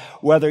hell,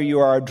 whether you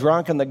are a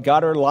drunk in the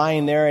gutter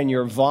lying there in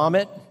your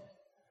vomit,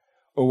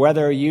 or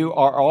whether you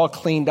are all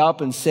cleaned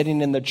up and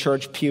sitting in the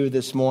church pew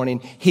this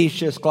morning. He's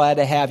just glad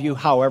to have you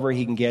however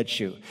he can get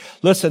you.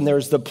 Listen,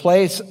 there's the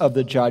place of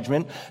the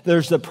judgment.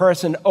 There's the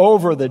person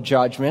over the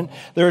judgment.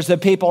 There's the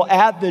people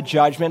at the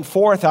judgment.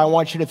 Fourth, I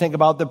want you to think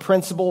about the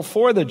principle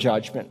for the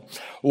judgment.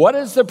 What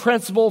is the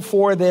principle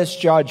for this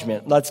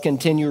judgment? Let's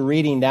continue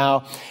reading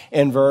now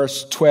in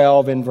verse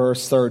 12 and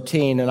verse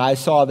 13. And I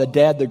saw the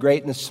dead, the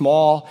great and the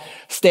small,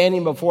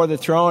 standing before the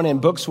throne,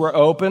 and books were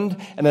opened,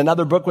 and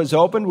another book was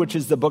opened, which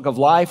is the book of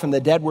life, and the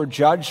dead were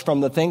judged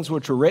from the things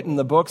which were written in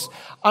the books,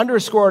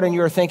 underscored in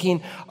your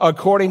thinking,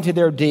 according to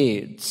their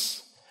deeds.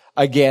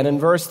 Again in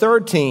verse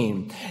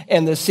 13,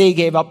 and the sea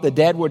gave up the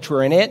dead which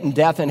were in it, and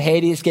death and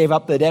Hades gave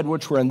up the dead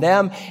which were in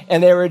them,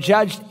 and they were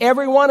judged,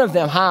 every one of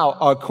them, how?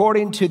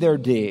 According to their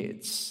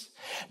deeds.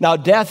 Now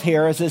death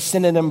here is a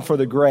synonym for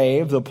the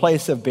grave, the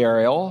place of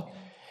burial,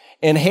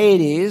 and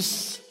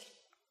Hades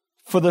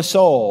for the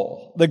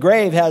soul. The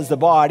grave has the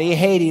body,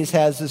 Hades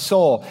has the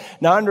soul.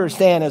 Now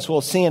understand, as we'll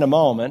see in a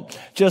moment,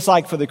 just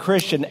like for the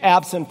Christian,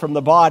 absent from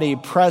the body,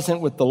 present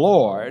with the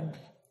Lord,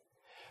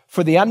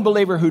 for the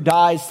unbeliever who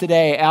dies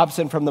today,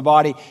 absent from the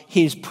body,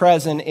 he's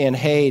present in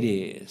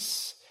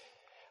Hades.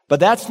 But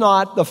that's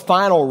not the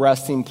final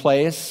resting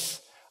place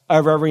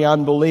of every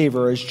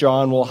unbeliever, as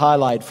John will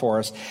highlight for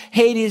us.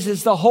 Hades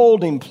is the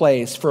holding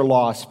place for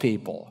lost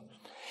people.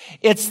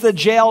 It's the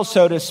jail,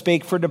 so to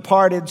speak, for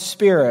departed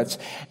spirits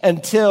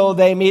until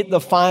they meet the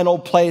final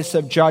place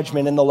of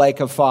judgment in the lake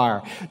of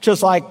fire.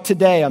 Just like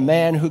today, a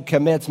man who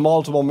commits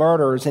multiple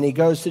murders and he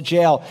goes to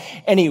jail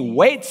and he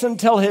waits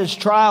until his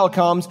trial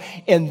comes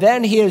and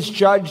then he is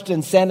judged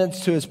and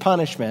sentenced to his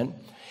punishment.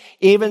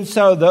 Even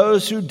so,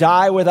 those who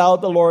die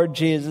without the Lord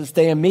Jesus,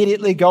 they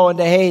immediately go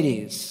into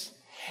Hades.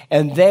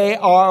 And they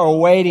are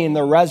awaiting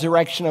the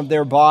resurrection of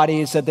their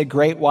bodies at the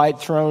great white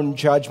throne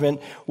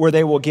judgment where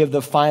they will give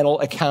the final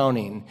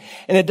accounting.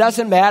 And it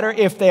doesn't matter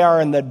if they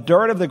are in the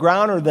dirt of the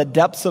ground or the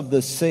depths of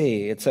the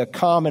sea. It's a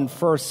common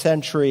first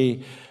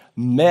century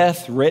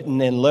myth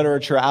written in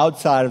literature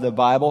outside of the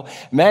Bible.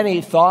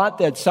 Many thought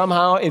that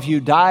somehow if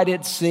you died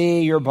at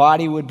sea, your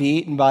body would be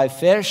eaten by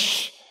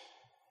fish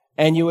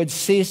and you would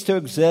cease to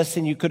exist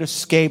and you could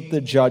escape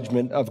the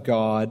judgment of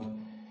God.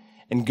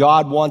 And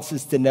God wants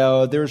us to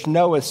know there's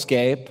no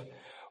escape.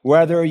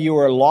 whether you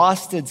are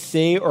lost at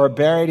sea or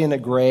buried in a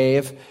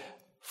grave,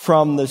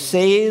 from the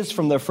seas,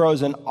 from the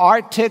frozen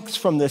Arctics,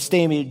 from the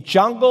steamy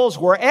jungles,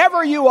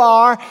 wherever you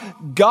are,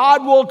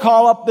 God will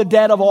call up the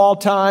dead of all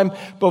time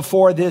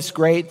before this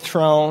great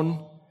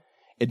throne.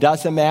 It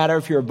doesn't matter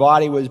if your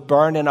body was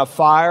burned in a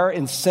fire,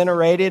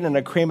 incinerated in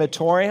a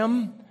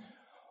crematorium,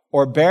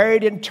 or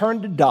buried and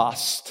turned to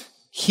dust.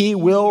 He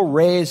will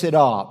raise it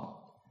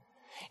up.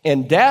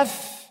 In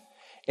death,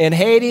 in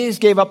Hades,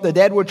 gave up the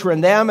dead which were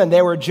in them, and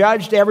they were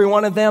judged, every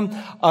one of them,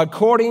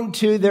 according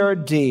to their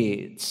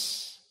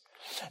deeds.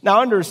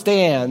 Now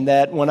understand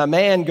that when a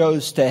man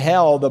goes to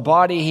hell, the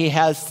body he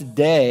has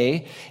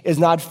today is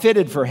not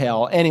fitted for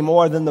hell any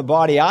more than the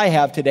body I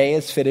have today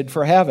is fitted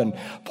for heaven.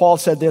 Paul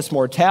said this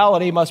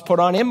mortality must put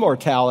on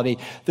immortality.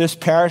 This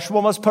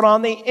perishable must put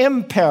on the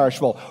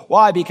imperishable.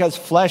 Why? Because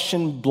flesh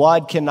and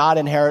blood cannot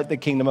inherit the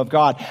kingdom of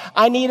God.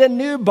 I need a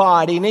new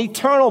body, an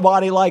eternal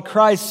body like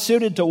Christ,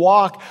 suited to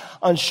walk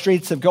on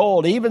streets of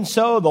gold. Even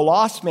so, the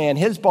lost man,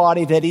 his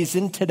body that he's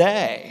in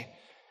today,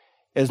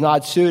 is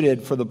not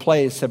suited for the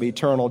place of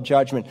eternal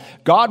judgment.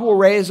 God will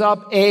raise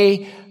up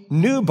a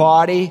new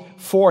body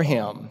for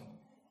him.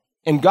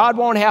 And God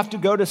won't have to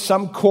go to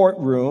some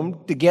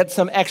courtroom to get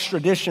some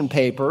extradition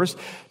papers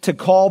to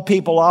call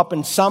people up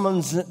and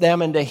summons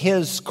them into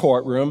his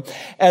courtroom.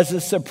 As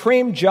the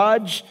supreme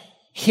judge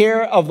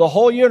here of the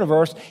whole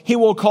universe, he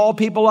will call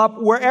people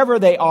up wherever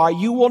they are.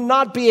 You will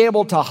not be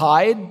able to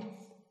hide.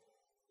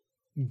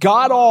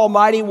 God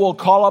Almighty will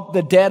call up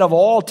the dead of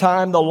all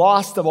time, the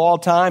lost of all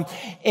time,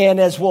 and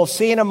as we'll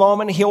see in a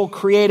moment, he'll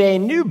create a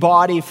new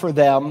body for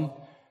them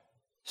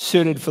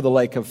suited for the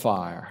lake of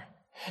fire.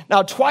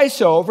 Now,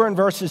 twice over in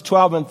verses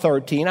 12 and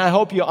 13, I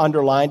hope you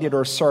underlined it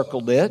or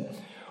circled it,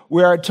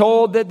 we are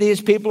told that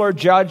these people are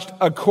judged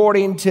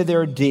according to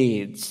their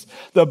deeds.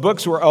 The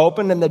books were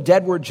opened and the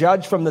dead were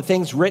judged from the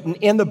things written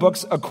in the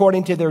books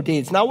according to their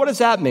deeds. Now, what does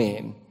that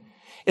mean?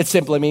 It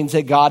simply means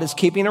that God is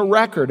keeping a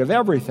record of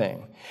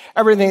everything.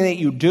 Everything that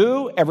you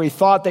do, every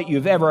thought that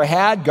you've ever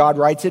had, God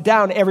writes it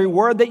down. Every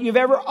word that you've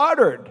ever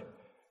uttered,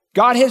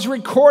 God has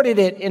recorded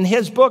it in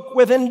his book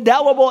with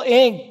indelible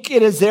ink.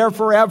 It is there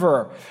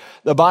forever.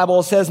 The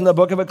Bible says in the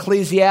book of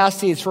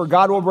Ecclesiastes, for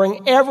God will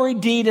bring every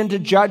deed into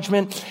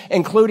judgment,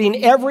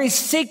 including every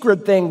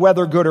secret thing,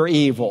 whether good or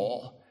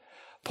evil.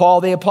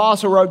 Paul the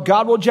apostle wrote,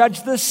 God will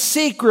judge the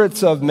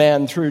secrets of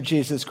men through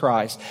Jesus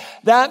Christ.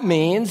 That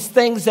means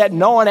things that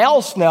no one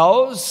else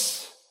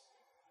knows,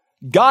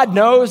 God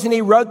knows, and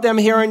he wrote them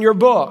here in your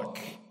book.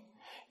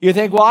 You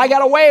think, well, I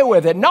got away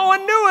with it. No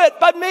one knew it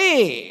but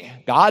me.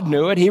 God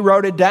knew it. He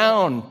wrote it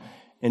down.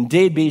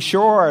 Indeed, be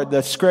sure,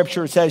 the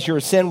scripture says your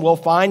sin will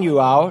find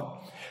you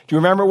out. Do you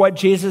remember what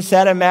Jesus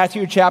said in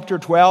Matthew chapter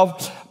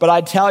 12? But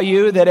I tell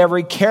you that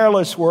every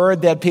careless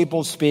word that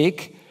people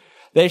speak,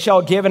 they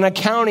shall give an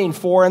accounting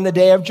for in the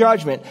day of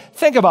judgment.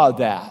 Think about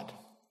that.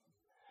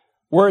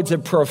 Words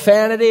of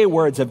profanity,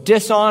 words of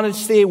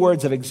dishonesty,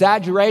 words of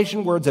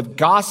exaggeration, words of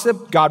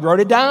gossip, God wrote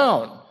it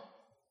down.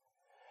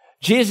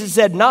 Jesus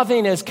said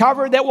nothing is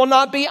covered that will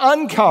not be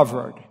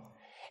uncovered.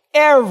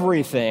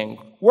 Everything,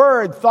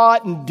 word,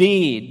 thought, and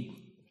deed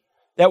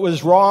that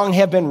was wrong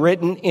have been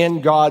written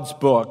in God's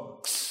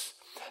books.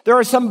 There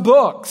are some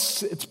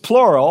books, it's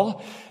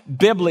plural,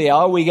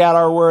 Biblia, we got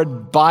our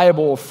word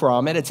Bible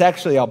from it. It's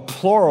actually a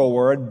plural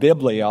word,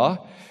 Biblia.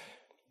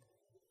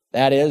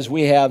 That is,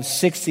 we have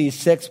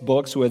 66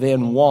 books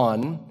within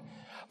one,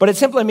 but it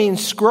simply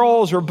means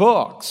scrolls or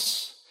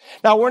books.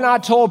 Now, we're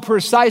not told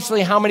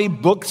precisely how many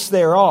books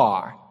there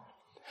are.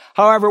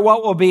 However,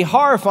 what will be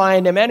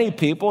horrifying to many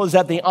people is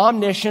that the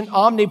omniscient,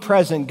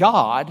 omnipresent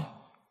God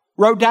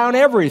wrote down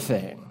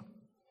everything.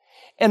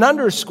 And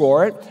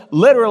underscore it,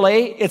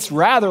 literally, it's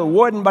rather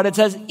wooden, but it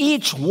says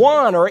each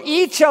one or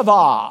each of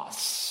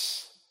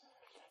us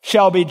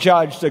shall be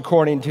judged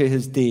according to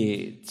his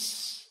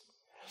deeds.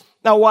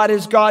 Now, why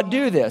does God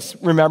do this?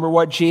 Remember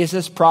what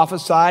Jesus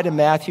prophesied in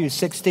Matthew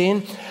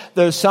 16?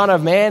 The Son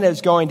of Man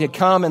is going to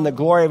come in the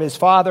glory of his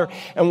Father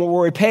and will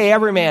repay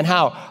every man,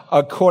 how?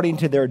 According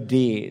to their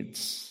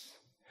deeds.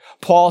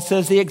 Paul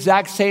says the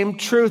exact same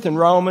truth in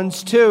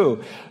Romans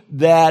 2,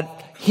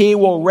 that he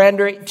will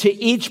render to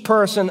each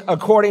person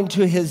according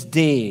to his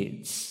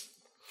deeds.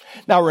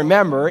 Now,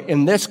 remember,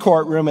 in this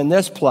courtroom, in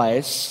this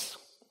place,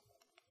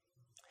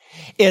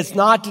 it's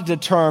not to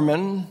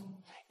determine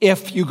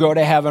if you go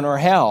to heaven or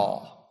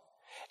hell.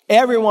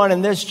 Everyone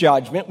in this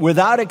judgment,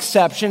 without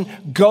exception,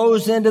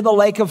 goes into the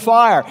lake of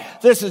fire.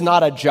 This is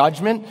not a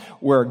judgment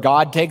where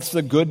God takes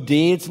the good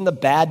deeds and the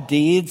bad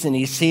deeds and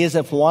he sees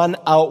if one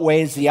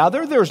outweighs the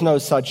other. There's no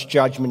such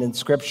judgment in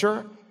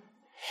Scripture.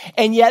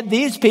 And yet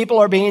these people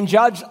are being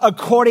judged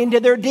according to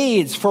their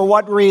deeds. For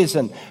what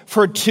reason?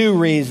 For two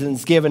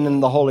reasons given in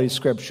the Holy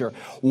Scripture.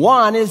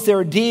 One is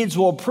their deeds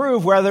will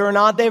prove whether or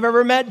not they've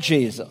ever met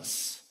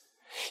Jesus.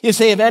 You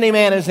see, if any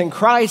man is in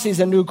Christ, he's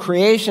a new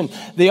creation.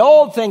 The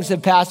old things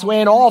have passed away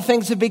and all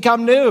things have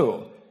become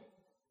new.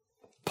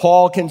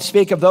 Paul can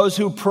speak of those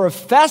who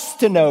profess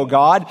to know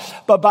God,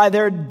 but by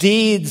their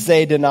deeds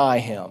they deny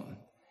him.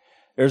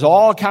 There's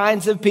all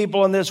kinds of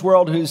people in this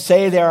world who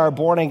say they are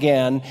born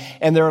again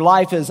and their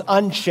life is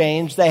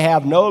unchanged. They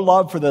have no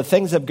love for the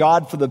things of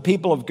God, for the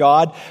people of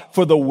God,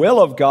 for the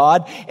will of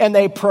God, and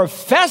they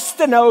profess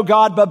to know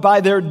God, but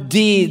by their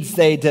deeds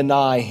they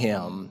deny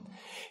Him.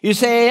 You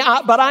say,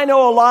 but I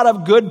know a lot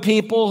of good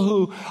people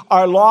who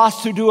are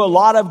lost who do a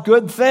lot of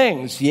good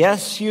things.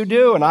 Yes, you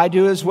do, and I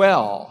do as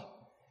well.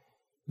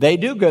 They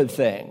do good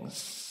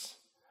things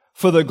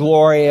for the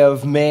glory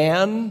of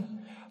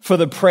man, for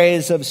the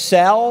praise of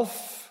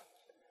self,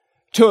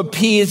 to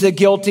appease a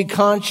guilty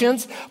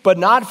conscience, but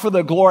not for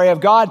the glory of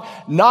God,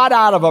 not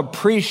out of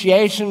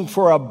appreciation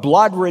for a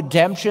blood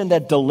redemption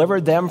that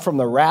delivered them from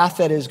the wrath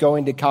that is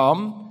going to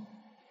come.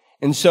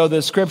 And so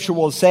the scripture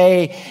will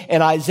say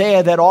in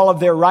Isaiah that all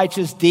of their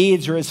righteous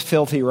deeds are as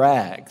filthy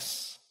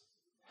rags.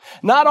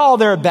 Not all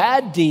their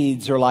bad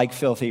deeds are like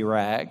filthy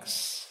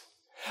rags,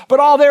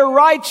 but all their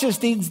righteous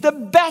deeds, the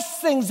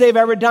best things they've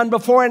ever done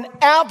before an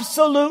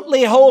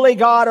absolutely holy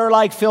God, are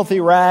like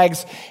filthy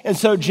rags. And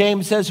so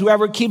James says,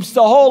 whoever keeps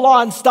the whole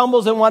law and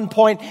stumbles in one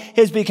point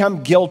has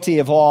become guilty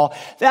of all.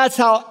 That's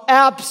how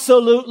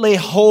absolutely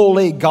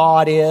holy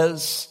God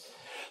is.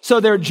 So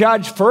they're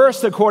judged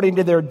first according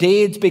to their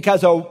deeds,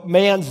 because a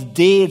man's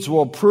deeds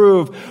will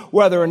prove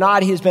whether or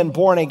not he's been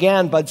born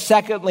again. But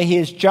secondly, he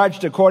is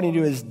judged according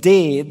to his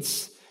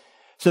deeds,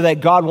 so that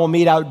God will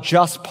mete out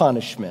just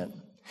punishment.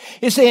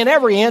 You see, in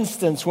every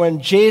instance when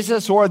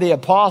Jesus or the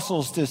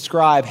apostles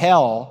describe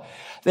hell,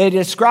 they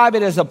describe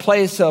it as a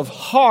place of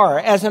horror,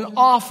 as an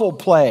awful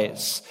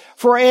place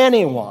for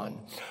anyone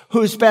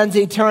who spends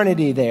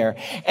eternity there.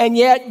 And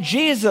yet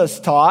Jesus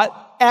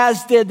taught,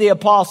 as did the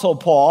apostle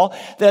Paul,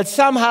 that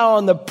somehow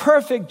in the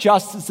perfect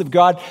justice of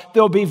God,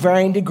 there'll be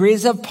varying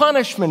degrees of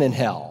punishment in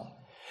hell.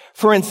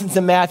 For instance,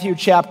 in Matthew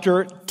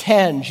chapter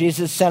 10,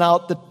 Jesus sent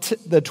out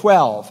the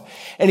 12,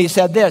 and he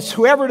said this,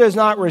 whoever does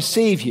not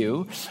receive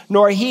you,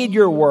 nor heed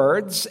your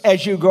words,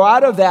 as you go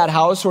out of that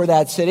house or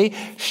that city,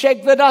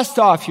 shake the dust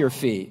off your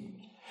feet.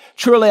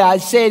 Truly, I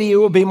say to you,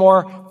 it will be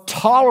more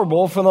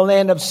tolerable for the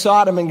land of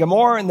Sodom and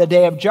Gomorrah in the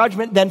day of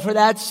judgment than for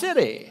that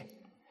city.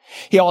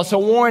 He also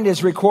warned,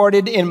 as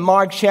recorded in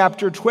Mark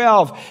chapter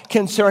 12,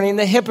 concerning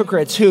the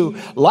hypocrites who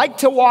like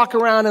to walk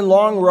around in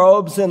long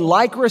robes and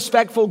like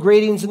respectful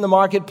greetings in the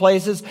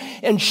marketplaces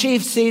and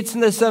chief seats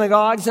in the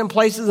synagogues and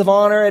places of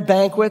honor at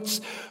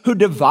banquets, who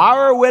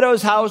devour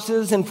widows'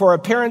 houses and for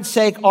appearance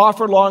sake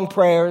offer long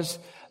prayers.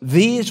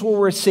 These will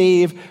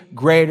receive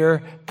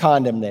greater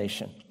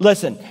condemnation.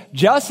 Listen,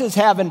 just as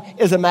heaven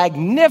is a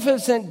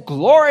magnificent,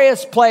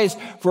 glorious place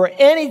for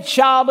any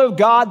child of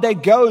God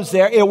that goes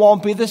there, it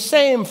won't be the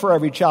same for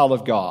every child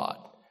of God.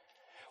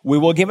 We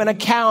will give an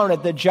account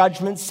at the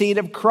judgment seat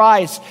of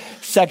Christ,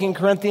 2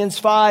 Corinthians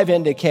 5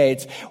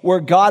 indicates, where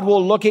God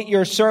will look at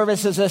your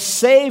service as a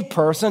saved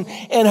person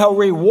and He'll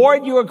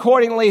reward you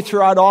accordingly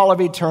throughout all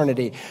of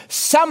eternity.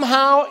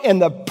 Somehow, in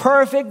the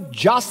perfect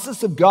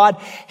justice of God,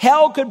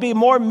 hell could be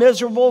more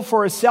miserable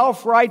for a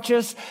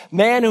self-righteous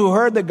man who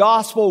heard the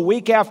gospel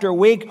week after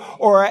week,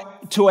 or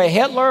to a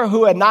Hitler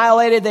who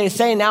annihilated, they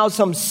say now,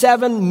 some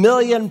 7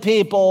 million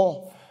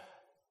people.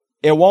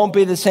 It won't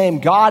be the same.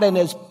 God in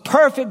His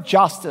perfect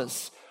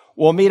justice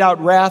will mete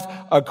out wrath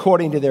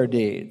according to their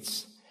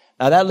deeds.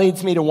 Now that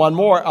leads me to one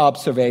more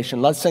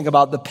observation. Let's think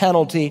about the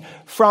penalty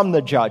from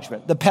the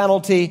judgment. The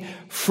penalty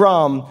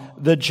from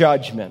the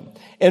judgment.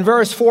 In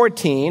verse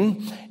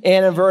 14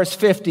 and in verse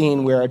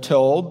 15 we are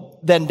told,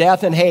 then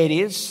death and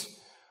Hades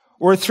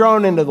were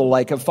thrown into the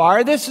lake of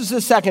fire. This is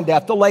the second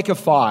death, the lake of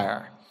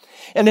fire.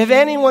 And if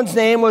anyone's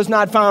name was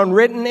not found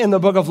written in the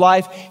book of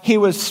life, he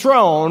was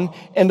thrown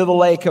into the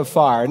lake of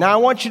fire. Now, I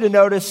want you to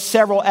notice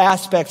several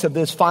aspects of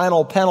this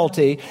final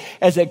penalty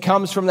as it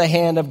comes from the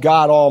hand of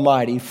God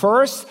Almighty.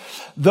 First,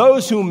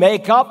 those who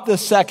make up the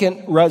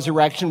second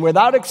resurrection,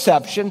 without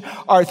exception,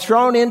 are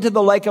thrown into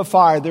the lake of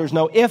fire. There's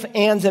no ifs,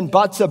 ands, and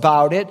buts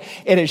about it.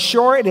 It is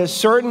sure, it is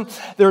certain.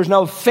 There's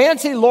no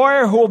fancy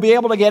lawyer who will be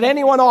able to get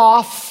anyone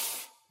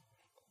off.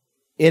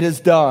 It is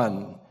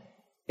done.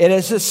 It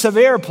is a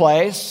severe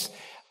place.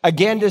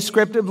 Again,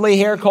 descriptively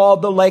here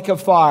called the lake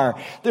of fire.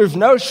 There's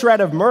no shred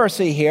of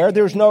mercy here.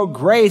 There's no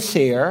grace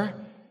here.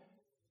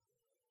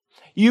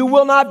 You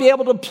will not be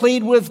able to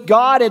plead with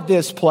God at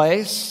this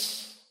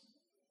place.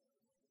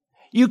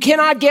 You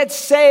cannot get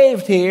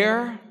saved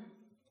here.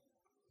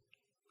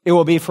 It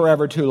will be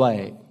forever too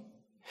late.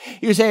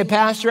 You say,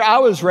 Pastor, I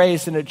was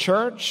raised in a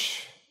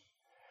church.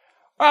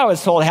 I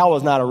was told hell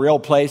was not a real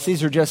place.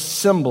 These are just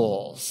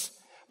symbols.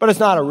 But it's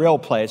not a real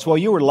place. Well,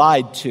 you were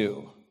lied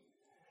to.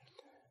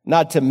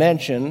 Not to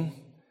mention,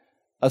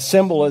 a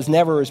symbol is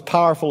never as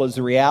powerful as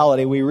the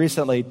reality. We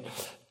recently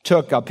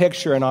took a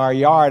picture in our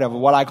yard of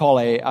what I call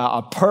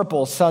a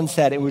purple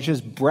sunset. It was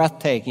just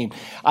breathtaking.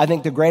 I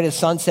think the greatest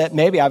sunset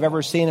maybe I've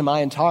ever seen in my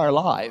entire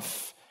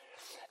life.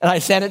 And I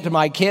sent it to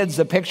my kids,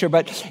 the picture,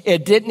 but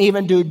it didn't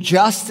even do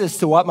justice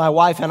to what my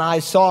wife and I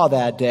saw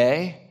that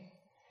day.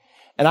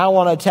 And I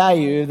want to tell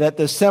you that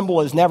the symbol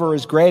is never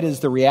as great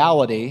as the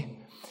reality.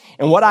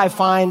 And what I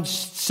find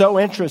so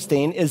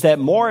interesting is that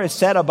more is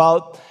said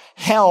about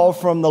hell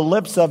from the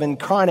lips of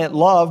incarnate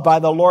love by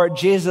the Lord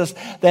Jesus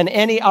than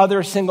any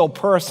other single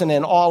person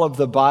in all of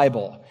the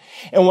Bible.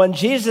 And when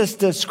Jesus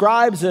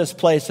describes this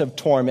place of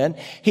torment,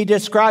 he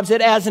describes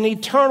it as an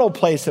eternal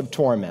place of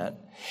torment.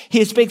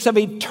 He speaks of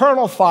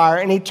eternal fire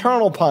and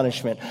eternal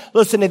punishment.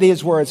 Listen to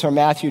these words from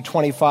Matthew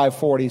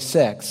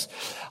 25:46.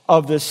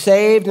 Of the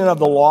saved and of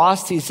the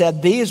lost, he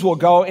said, these will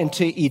go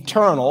into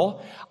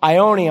eternal,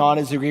 aionion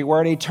is the Greek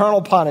word,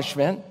 eternal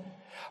punishment,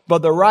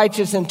 but the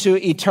righteous into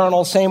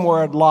eternal, same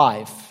word,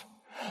 life.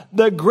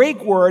 The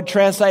Greek word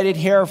translated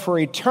here for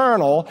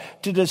eternal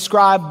to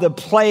describe the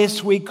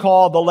place we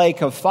call the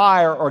lake of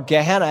fire or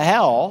Gehenna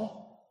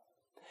hell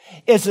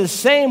is the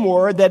same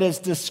word that is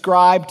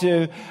described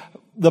to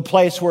the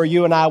place where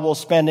you and I will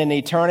spend an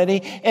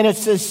eternity. And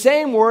it's the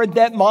same word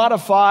that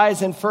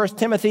modifies in 1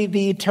 Timothy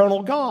the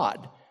eternal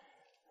God.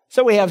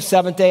 So we have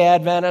Seventh-day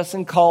Adventists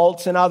and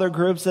cults and other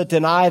groups that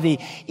deny the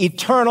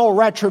eternal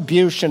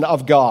retribution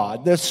of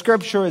God. The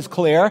scripture is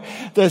clear.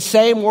 The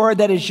same word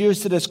that is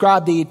used to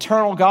describe the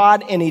eternal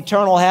God in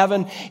eternal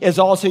heaven is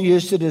also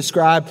used to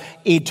describe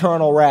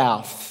eternal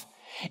wrath.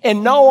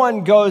 And no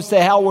one goes to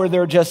hell where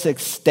they're just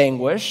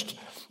extinguished.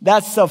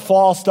 That's the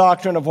false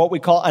doctrine of what we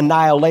call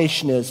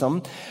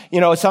annihilationism. You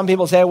know, some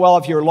people say, well,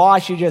 if you're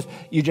lost,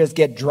 you just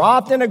get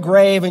dropped in a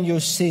grave and you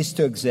cease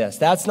to exist.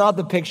 That's not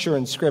the picture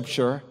in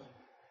scripture.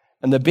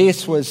 And the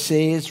beast was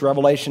seized,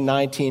 Revelation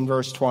 19,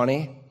 verse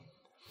 20.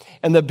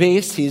 And the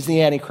beast, he's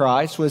the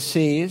Antichrist, was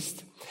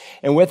seized.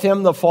 And with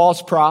him the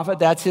false prophet,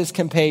 that's his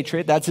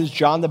compatriot, that's his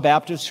John the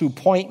Baptist, who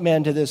point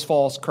men to this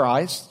false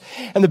Christ.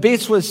 And the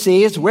beast was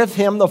seized, with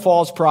him the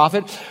false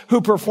prophet,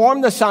 who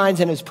performed the signs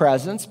in his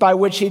presence, by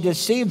which he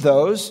deceived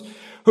those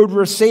who'd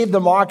received the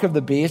mark of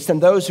the beast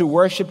and those who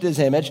worshipped his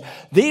image.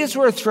 These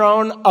were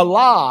thrown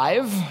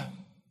alive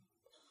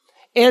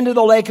into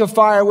the lake of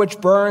fire,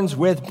 which burns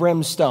with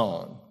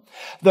brimstone.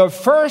 The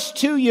first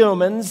two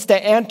humans to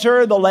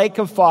enter the lake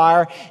of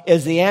fire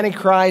is the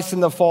Antichrist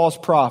and the false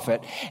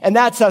prophet. And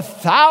that's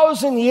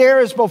 1,000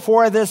 years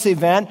before this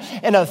event.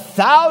 And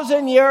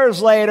 1,000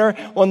 years later,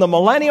 when the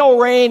millennial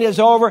reign is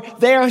over,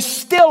 they are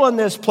still in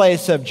this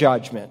place of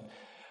judgment.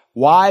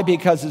 Why?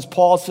 Because as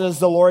Paul says,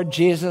 the Lord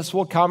Jesus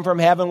will come from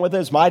heaven with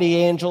his mighty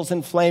angels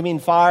in flaming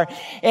fire,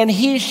 and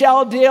he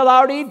shall deal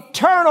out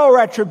eternal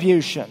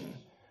retribution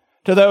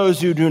to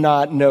those who do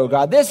not know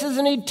God. This is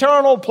an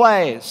eternal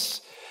place.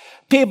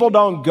 People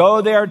don't go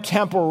there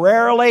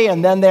temporarily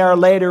and then they are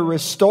later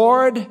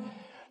restored.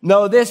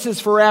 No, this is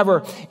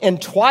forever.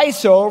 And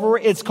twice over,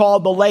 it's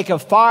called the lake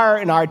of fire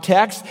in our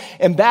text.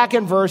 And back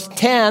in verse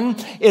 10,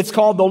 it's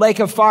called the lake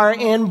of fire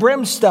and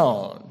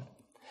brimstone.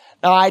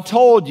 Now, I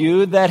told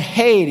you that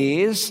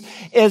Hades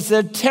is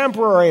a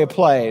temporary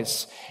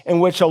place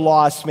in which a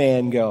lost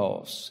man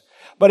goes.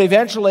 But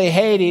eventually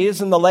Hades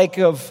and the lake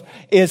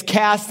is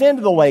cast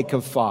into the lake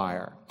of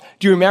fire.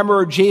 Do you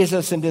remember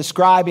Jesus in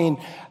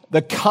describing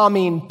the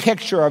coming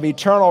picture of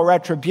eternal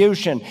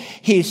retribution?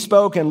 He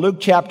spoke in Luke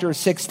chapter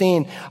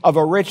 16 of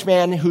a rich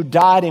man who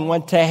died and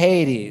went to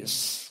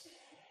Hades.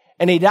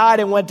 And he died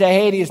and went to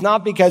Hades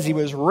not because he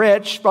was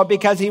rich, but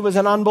because he was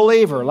an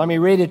unbeliever. Let me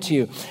read it to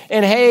you.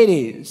 In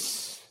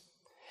Hades,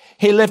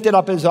 he lifted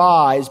up his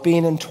eyes,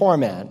 being in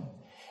torment,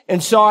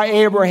 and saw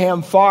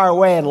Abraham far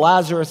away and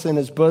Lazarus in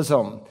his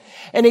bosom.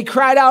 And he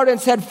cried out and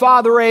said,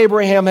 Father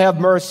Abraham, have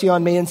mercy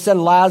on me, and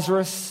send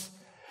Lazarus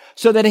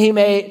so that he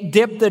may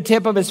dip the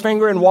tip of his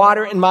finger in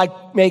water and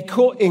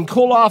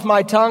cool off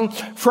my tongue,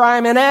 for I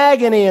am in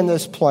agony in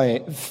this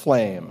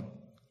flame.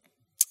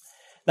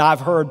 Now,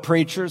 I've heard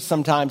preachers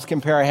sometimes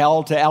compare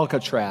hell to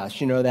Alcatraz.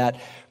 You know, that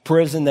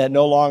prison that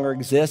no longer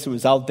exists. It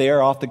was out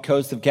there off the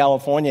coast of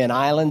California, an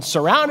island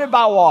surrounded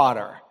by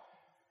water.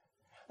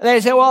 And they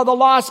say, well, the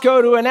lost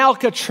go to an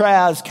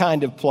Alcatraz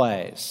kind of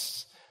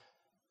place.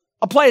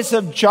 A place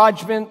of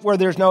judgment where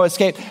there's no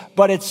escape,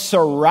 but it's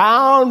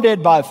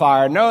surrounded by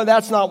fire. No,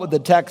 that's not what the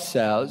text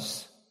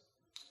says.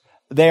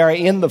 They are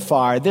in the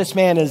fire. This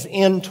man is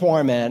in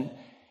torment.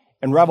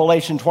 And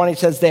Revelation 20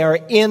 says they are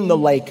in the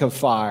lake of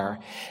fire.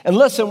 And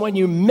listen, when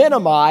you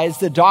minimize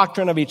the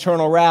doctrine of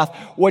eternal wrath,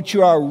 what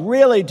you are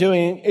really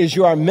doing is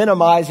you are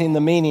minimizing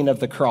the meaning of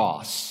the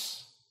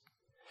cross.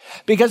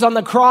 Because on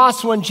the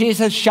cross, when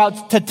Jesus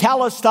shouts,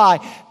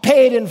 "Tetelestai,"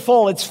 paid in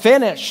full, it's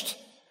finished.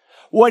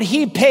 What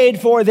he paid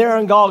for there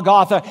in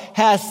Golgotha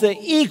has to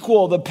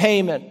equal the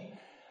payment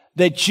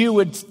that you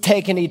would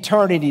take an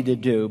eternity to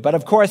do. But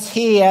of course,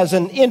 he, as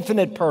an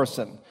infinite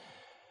person,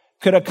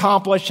 could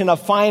accomplish in a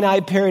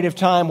finite period of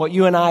time what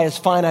you and I, as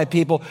finite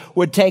people,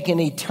 would take an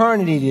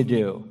eternity to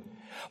do.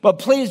 But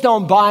please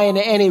don't buy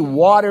into any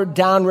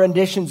watered-down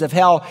renditions of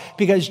hell,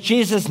 because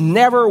Jesus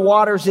never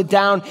waters it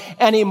down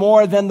any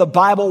more than the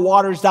Bible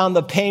waters down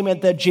the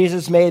payment that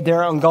Jesus made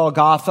there on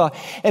Golgotha.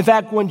 In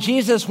fact, when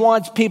Jesus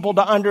wants people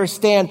to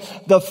understand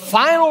the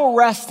final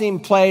resting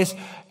place,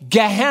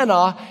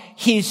 Gehenna,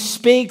 he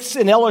speaks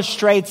and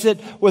illustrates it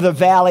with a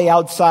valley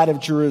outside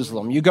of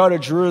Jerusalem. You go to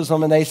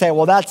Jerusalem and they say,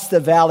 well, that's the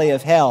valley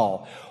of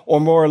hell.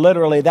 Or more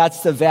literally,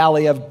 that's the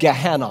valley of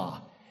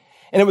Gehenna.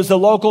 And it was the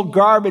local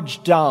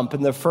garbage dump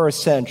in the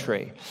first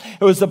century.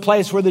 It was the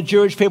place where the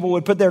Jewish people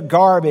would put their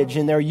garbage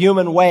and their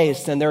human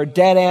waste and their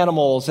dead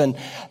animals and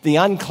the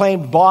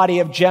unclaimed body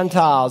of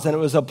Gentiles. And it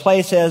was a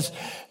place, as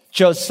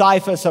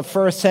Josephus, a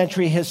first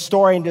century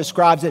historian,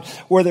 describes it,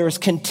 where there was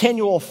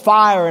continual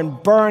fire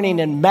and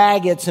burning and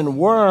maggots and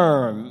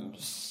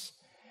worms.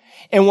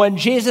 And when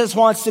Jesus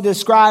wants to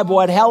describe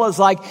what hell is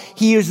like,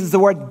 he uses the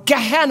word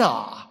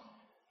Gehenna.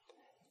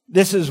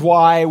 This is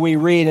why we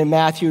read in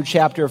Matthew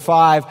chapter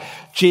 5,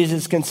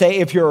 Jesus can say,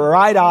 if your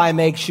right eye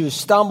makes you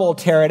stumble,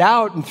 tear it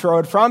out and throw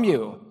it from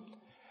you.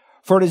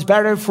 For it is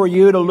better for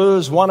you to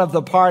lose one of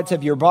the parts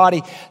of your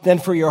body than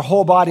for your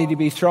whole body to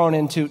be thrown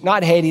into,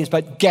 not Hades,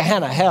 but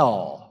Gehenna,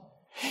 hell.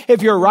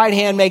 If your right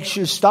hand makes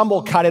you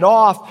stumble, cut it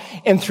off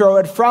and throw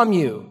it from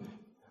you.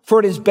 For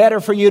it is better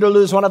for you to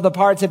lose one of the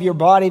parts of your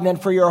body than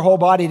for your whole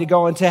body to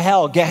go into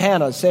hell.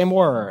 Gehenna, same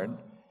word.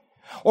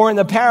 Or in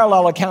the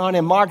parallel account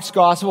in Mark's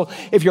gospel,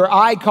 if your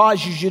eye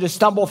causes you to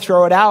stumble,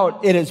 throw it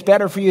out. It is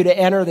better for you to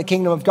enter the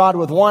kingdom of God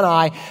with one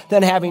eye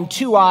than having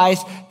two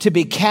eyes to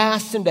be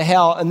cast into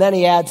hell. And then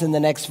he adds in the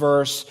next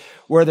verse,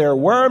 where their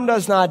worm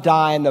does not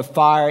die and the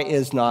fire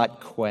is not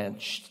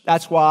quenched.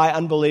 That's why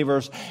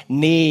unbelievers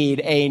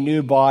need a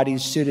new body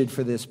suited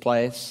for this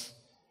place.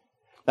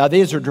 Now,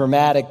 these are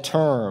dramatic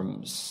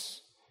terms.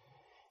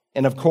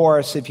 And of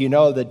course, if you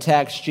know the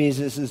text,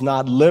 Jesus is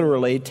not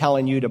literally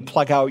telling you to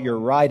pluck out your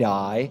right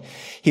eye.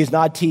 He's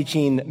not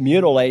teaching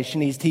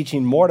mutilation. He's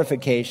teaching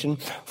mortification.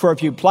 For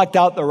if you plucked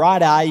out the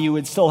right eye, you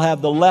would still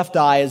have the left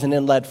eye as an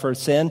inlet for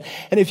sin.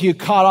 And if you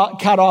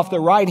cut off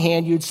the right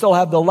hand, you'd still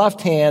have the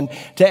left hand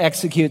to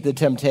execute the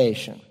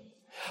temptation.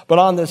 But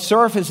on the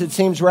surface, it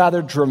seems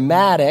rather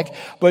dramatic.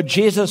 But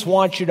Jesus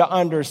wants you to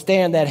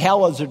understand that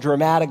hell is a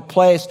dramatic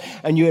place,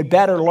 and you had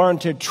better learn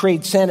to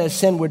treat sin as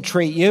sin would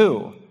treat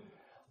you.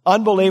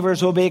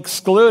 Unbelievers will be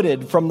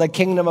excluded from the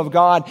kingdom of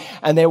God,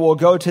 and they will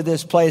go to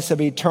this place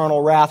of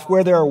eternal wrath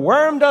where their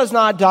worm does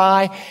not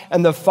die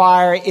and the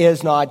fire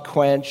is not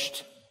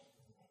quenched.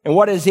 And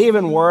what is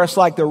even worse,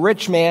 like the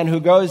rich man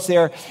who goes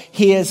there,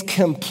 he is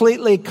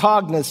completely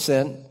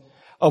cognizant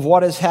of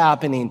what is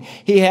happening.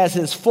 He has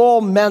his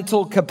full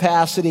mental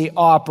capacity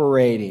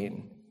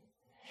operating.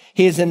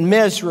 He's in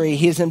misery,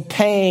 he's in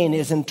pain,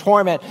 he's in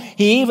torment.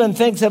 He even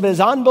thinks of his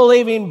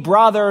unbelieving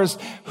brothers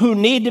who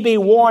need to be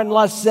warned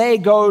lest they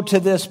go to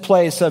this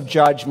place of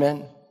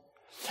judgment.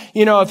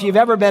 You know, if you've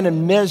ever been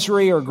in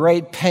misery or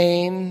great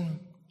pain,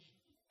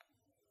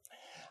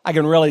 I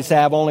can really say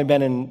I've only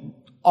been in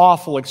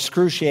awful,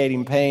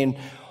 excruciating pain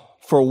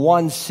for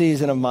one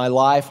season of my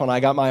life when I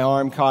got my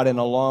arm caught in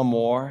a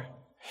lawnmower.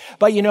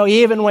 But you know,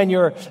 even when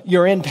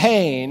you're in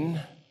pain,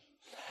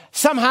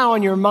 somehow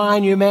in your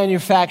mind, you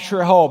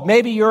manufacture hope.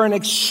 Maybe you're in an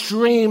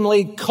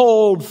extremely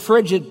cold,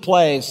 frigid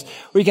place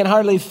where you can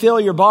hardly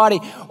feel your body,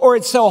 or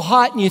it's so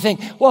hot and you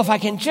think, well, if I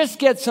can just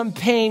get some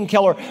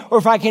painkiller, or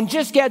if I can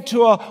just get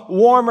to a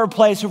warmer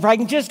place, or if I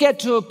can just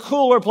get to a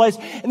cooler place,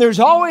 and there's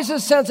always a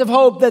sense of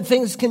hope that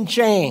things can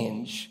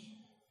change.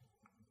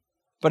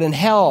 But in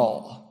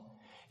hell,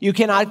 you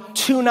cannot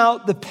tune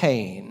out the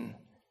pain,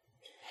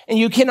 and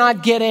you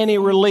cannot get any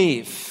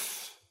relief.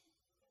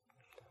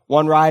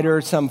 One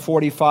writer some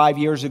 45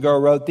 years ago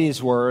wrote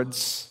these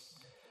words: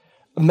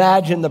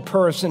 imagine the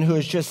person who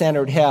has just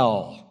entered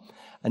hell,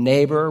 a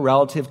neighbor,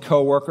 relative,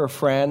 coworker,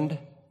 friend.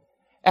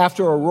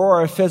 After a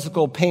roar of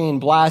physical pain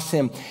blasts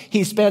him,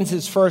 he spends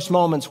his first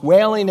moments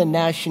wailing and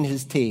gnashing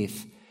his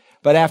teeth.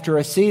 But after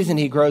a season,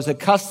 he grows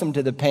accustomed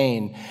to the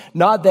pain.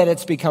 Not that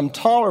it's become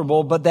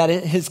tolerable, but that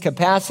his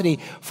capacity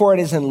for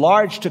it is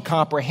enlarged to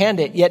comprehend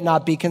it, yet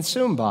not be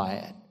consumed by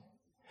it.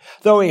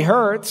 Though he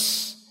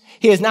hurts,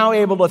 he is now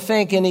able to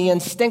think, and he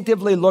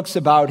instinctively looks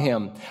about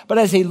him. But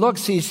as he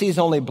looks, he sees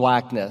only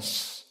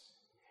blackness.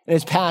 In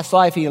his past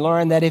life, he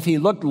learned that if he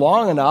looked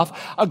long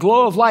enough, a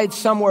glow of light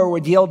somewhere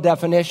would yield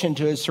definition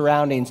to his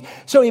surroundings.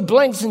 So he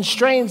blinks and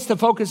strains to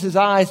focus his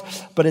eyes,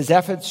 but his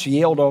efforts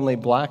yield only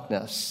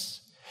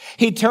blackness.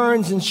 He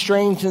turns and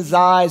strains his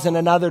eyes in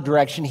another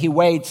direction. He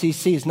waits. He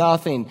sees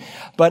nothing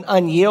but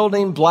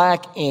unyielding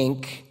black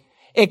ink.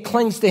 It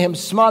clings to him,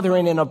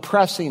 smothering and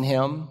oppressing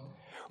him.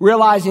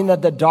 Realizing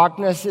that the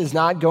darkness is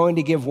not going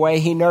to give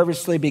way, he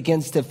nervously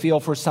begins to feel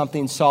for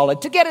something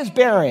solid. To get his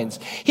bearings,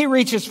 he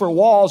reaches for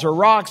walls or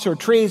rocks or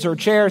trees or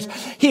chairs.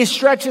 He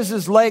stretches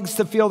his legs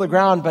to feel the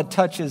ground, but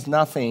touches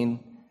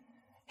nothing.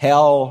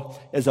 Hell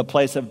is a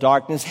place of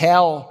darkness.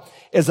 Hell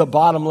is a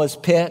bottomless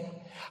pit.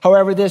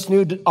 However, this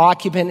new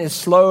occupant is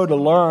slow to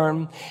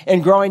learn.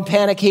 In growing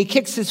panic, he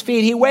kicks his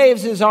feet, he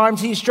waves his arms,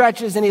 he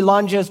stretches and he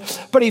lunges,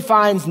 but he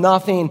finds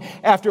nothing.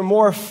 After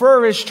more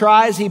feverish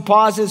tries, he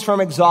pauses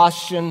from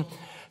exhaustion,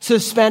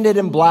 suspended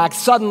in black.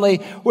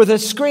 Suddenly, with a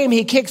scream,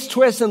 he kicks,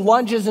 twists, and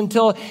lunges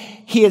until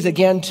he is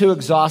again too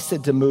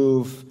exhausted to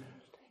move.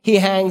 He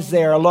hangs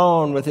there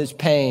alone with his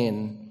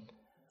pain,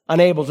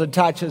 unable to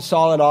touch a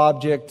solid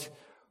object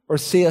or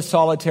see a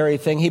solitary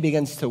thing. He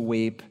begins to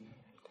weep.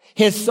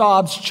 His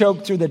sobs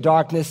choke through the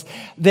darkness.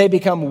 They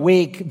become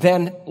weak,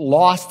 then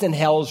lost in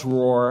hell's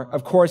roar.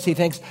 Of course, he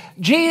thinks,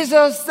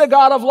 Jesus, the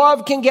God of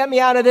love, can get me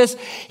out of this.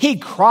 He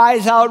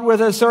cries out with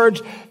a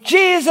surge,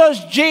 Jesus,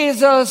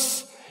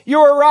 Jesus, you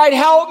are right.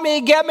 Help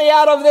me, get me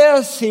out of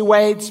this. He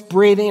waits,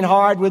 breathing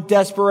hard with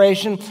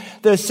desperation.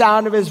 The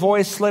sound of his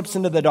voice slips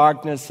into the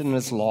darkness and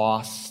is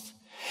lost.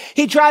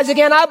 He tries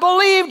again. I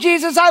believe,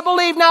 Jesus, I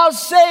believe. Now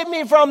save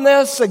me from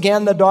this.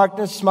 Again, the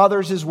darkness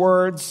smothers his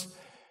words.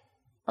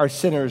 Our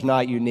sinner is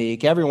not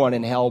unique. Everyone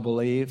in hell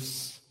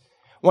believes.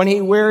 When he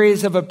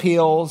wearies of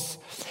appeals,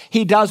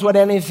 he does what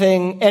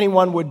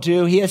anyone would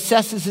do. He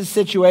assesses his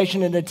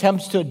situation and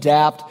attempts to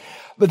adapt,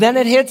 but then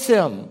it hits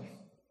him.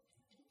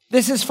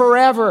 This is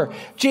forever.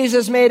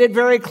 Jesus made it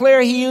very clear.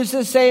 He used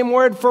the same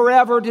word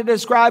forever to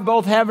describe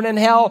both heaven and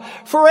hell.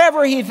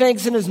 Forever, he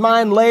thinks in his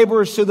mind,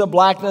 labors through the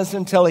blackness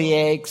until he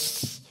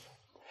aches.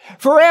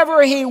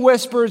 Forever, he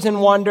whispers in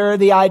wonder.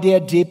 The idea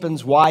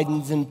deepens,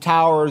 widens, and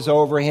towers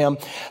over him.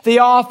 The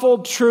awful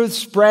truth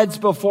spreads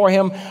before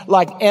him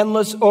like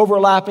endless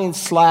overlapping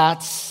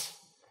slats.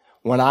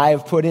 When I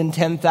have put in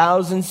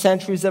 10,000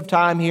 centuries of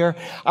time here,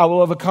 I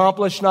will have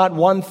accomplished not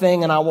one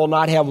thing, and I will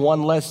not have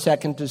one less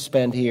second to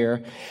spend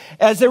here.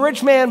 As the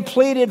rich man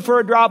pleaded for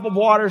a drop of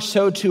water,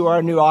 so too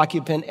our new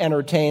occupant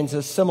entertains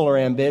a similar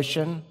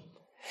ambition.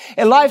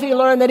 In life, he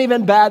learned that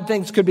even bad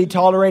things could be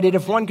tolerated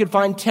if one could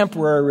find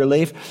temporary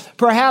relief.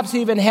 Perhaps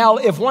even hell,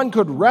 if one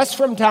could rest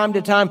from time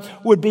to time,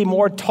 would be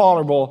more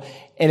tolerable.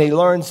 And he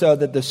learned so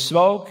that the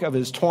smoke of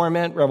his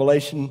torment,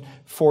 Revelation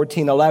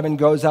 14:11,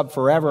 goes up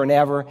forever and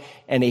ever,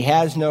 and he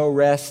has no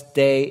rest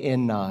day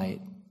and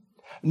night.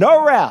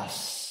 No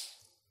rest,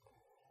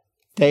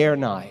 day or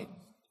night.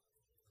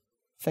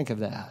 Think of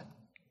that.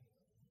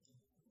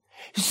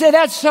 You say,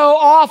 that's so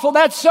awful,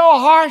 that's so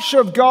harsh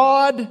of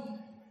God.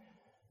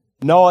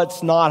 No,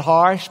 it's not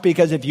harsh,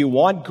 because if you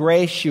want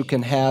grace, you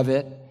can have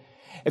it.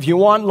 If you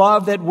want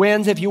love that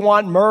wins, if you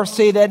want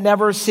mercy that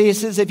never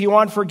ceases, if you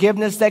want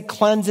forgiveness that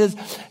cleanses,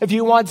 if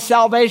you want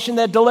salvation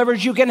that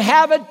delivers, you can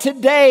have it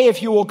today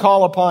if you will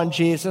call upon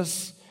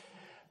Jesus.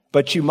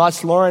 But you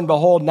must learn,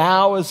 behold,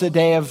 now is the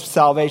day of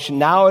salvation.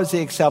 Now is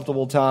the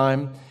acceptable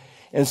time.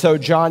 And so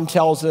John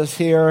tells us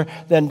here,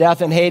 then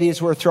death and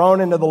Hades were thrown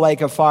into the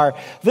lake of fire.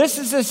 This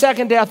is the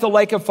second death, the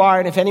lake of fire.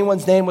 And if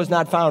anyone's name was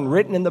not found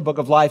written in the book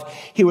of life,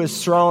 he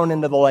was thrown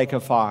into the lake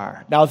of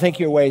fire. Now think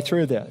your way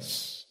through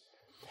this.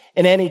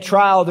 In any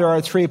trial, there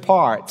are three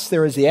parts.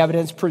 There is the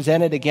evidence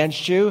presented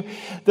against you.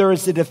 There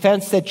is the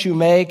defense that you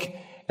make.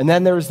 And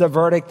then there is the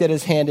verdict that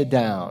is handed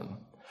down.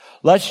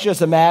 Let's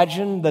just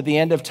imagine that the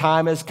end of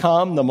time has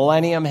come. The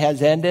millennium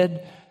has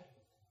ended.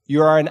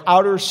 You are in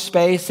outer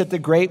space at the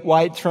great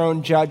white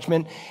throne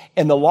judgment,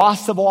 and the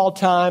lost of all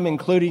time,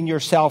 including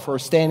yourself, are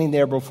standing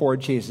there before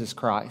Jesus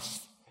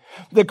Christ.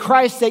 The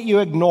Christ that you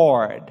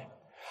ignored,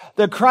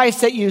 the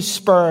Christ that you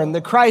spurned,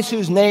 the Christ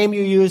whose name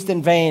you used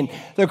in vain,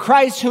 the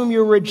Christ whom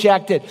you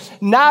rejected.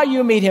 Now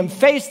you meet him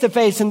face to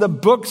face, and the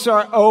books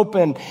are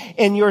open,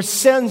 and your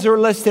sins are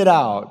listed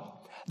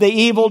out. The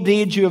evil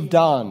deeds you have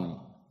done,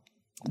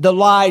 the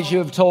lies you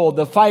have told,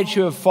 the fights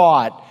you have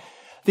fought,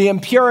 the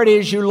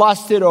impurities you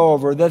lusted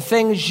over, the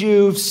things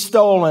you've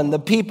stolen, the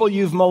people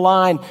you've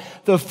maligned,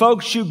 the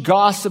folks you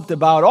gossiped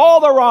about, all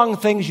the wrong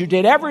things you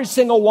did, every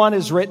single one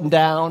is written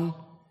down.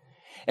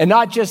 And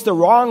not just the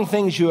wrong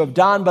things you have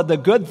done, but the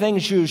good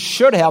things you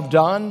should have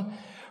done.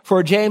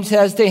 For James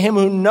says, to him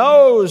who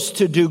knows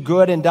to do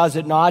good and does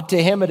it not,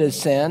 to him it is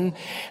sin.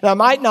 And I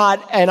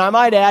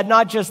might add,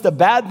 not just the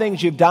bad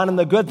things you've done and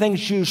the good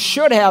things you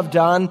should have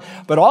done,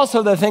 but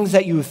also the things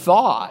that you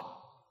thought.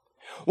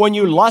 When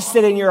you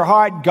lusted in your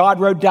heart, God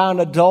wrote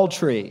down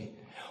adultery.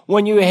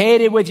 When you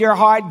hated with your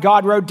heart,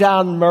 God wrote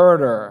down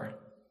murder.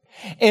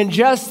 And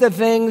just the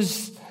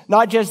things,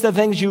 not just the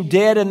things you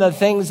did and the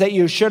things that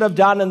you should have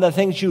done and the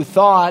things you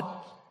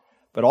thought,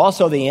 but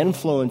also the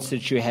influence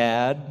that you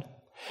had.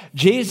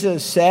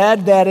 Jesus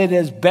said that it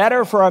is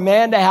better for a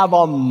man to have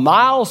a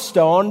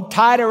milestone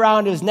tied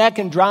around his neck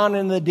and drown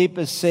in the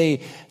deepest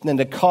sea than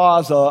to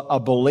cause a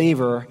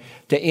believer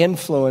to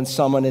influence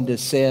someone into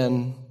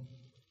sin.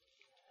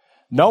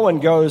 No one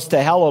goes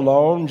to hell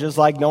alone, just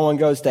like no one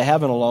goes to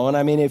heaven alone.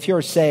 I mean, if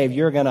you're saved,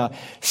 you're going to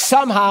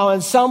somehow,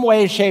 in some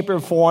way, shape, or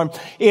form,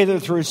 either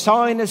through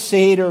sowing a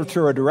seed or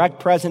through a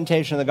direct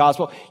presentation of the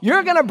gospel,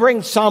 you're going to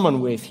bring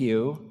someone with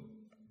you.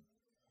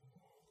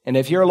 And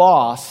if you're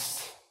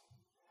lost,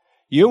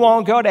 you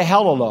won't go to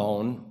hell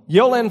alone.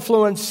 You'll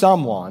influence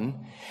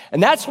someone.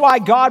 And that's why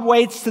God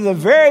waits to the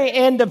very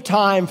end of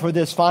time for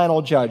this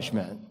final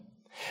judgment.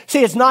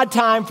 See, it's not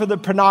time for the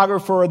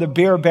pornographer or the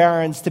beer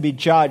barons to be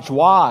judged.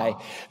 Why?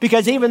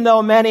 Because even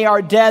though many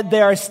are dead,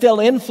 they are still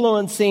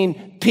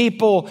influencing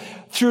people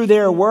through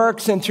their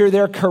works and through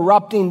their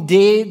corrupting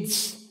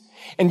deeds.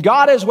 And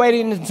God is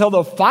waiting until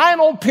the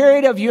final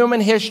period of human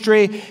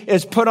history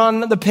is put on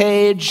the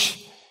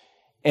page,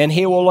 and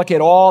he will look at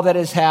all that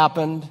has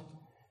happened,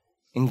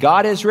 and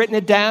God has written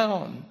it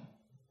down.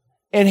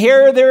 And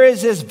here there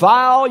is this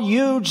vile,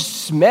 huge,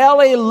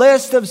 smelly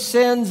list of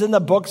sins in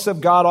the books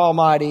of God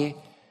Almighty.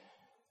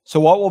 So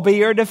what will be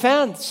your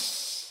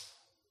defense?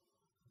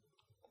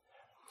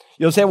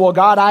 You'll say, well,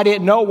 God, I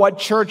didn't know what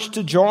church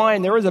to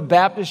join. There was a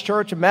Baptist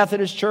church, a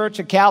Methodist church,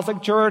 a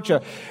Catholic church,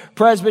 a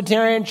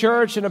Presbyterian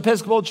church, an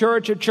Episcopal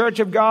church, a Church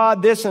of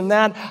God, this and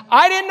that.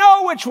 I didn't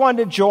know which one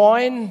to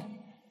join.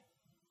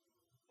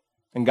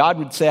 And God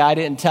would say, I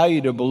didn't tell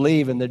you to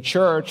believe in the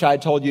church. I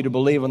told you to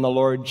believe in the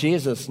Lord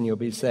Jesus and you'll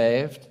be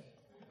saved.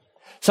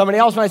 Somebody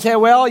else might say,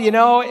 well,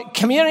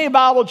 Community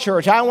Bible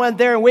Church. I went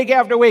there and week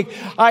after week,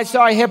 I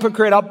saw a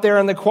hypocrite up there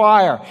in the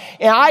choir.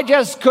 And I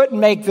just couldn't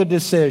make the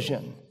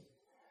decision.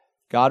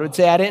 God would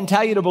say, I didn't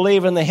tell you to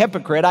believe in the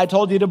hypocrite. I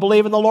told you to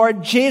believe in the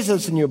Lord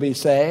Jesus and you'll be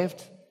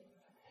saved.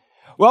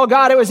 Well,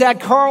 God, it was at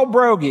Carl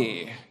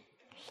Broggi.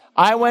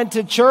 I went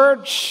to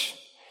church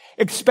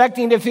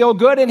expecting to feel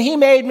good, and he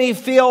made me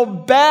feel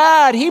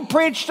bad. He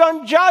preached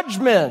on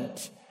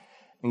judgment.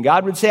 And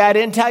God would say, I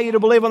didn't tell you to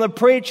believe in the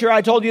preacher.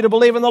 I told you to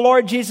believe in the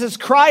Lord Jesus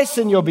Christ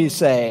and you'll be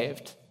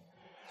saved.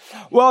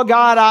 Well,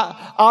 God,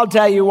 I'll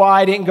tell you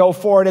why I didn't go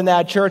forward in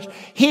that church.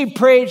 He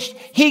preached,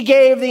 he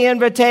gave the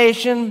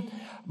invitation,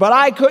 but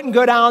I couldn't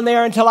go down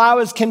there until I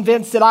was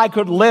convinced that I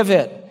could live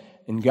it.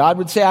 And God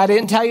would say, I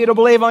didn't tell you to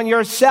believe on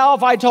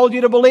yourself. I told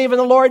you to believe in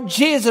the Lord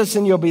Jesus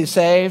and you'll be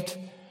saved.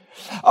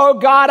 Oh,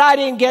 God, I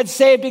didn't get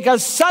saved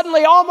because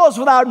suddenly, almost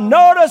without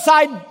notice,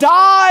 I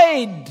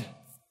died.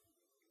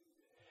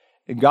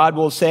 And God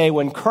will say,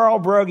 when Carl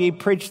Broggi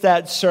preached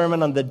that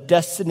sermon on the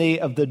destiny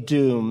of the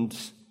doomed,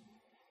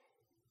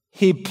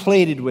 he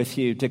pleaded with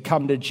you to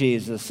come to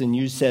Jesus and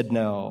you said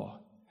no.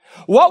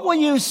 What will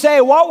you say?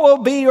 What will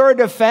be your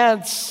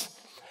defense?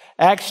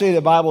 Actually,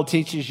 the Bible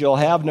teaches you'll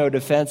have no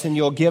defense and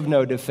you'll give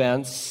no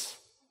defense.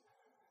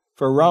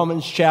 For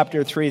Romans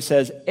chapter 3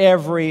 says,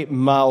 every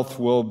mouth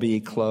will be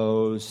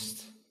closed.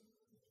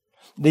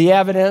 The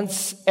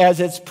evidence, as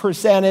it's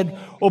presented,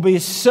 will be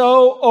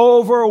so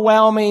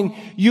overwhelming,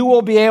 you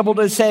will be able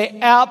to say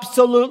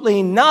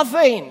absolutely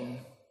nothing.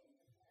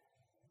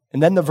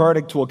 And then the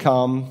verdict will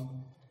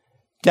come.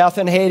 Death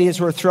and Hades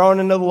were thrown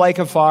into the lake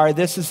of fire.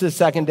 This is the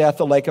second death,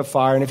 the lake of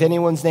fire. And if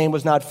anyone's name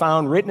was not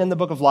found written in the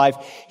book of life,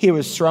 he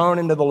was thrown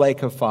into the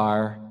lake of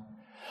fire.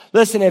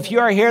 Listen, if you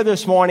are here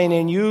this morning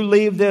and you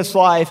leave this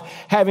life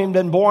having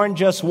been born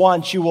just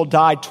once, you will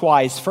die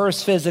twice.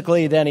 First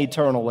physically, then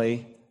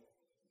eternally.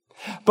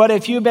 But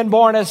if you've been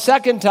born a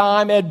second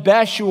time, at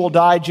best you will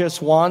die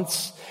just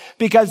once,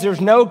 because there's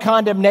no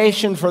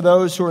condemnation for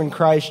those who are in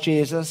Christ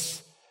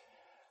Jesus.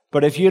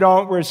 But if you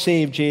don't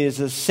receive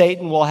Jesus,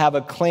 Satan will have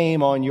a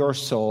claim on your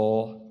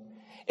soul.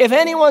 If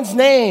anyone's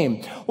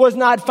name was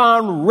not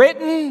found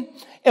written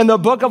in the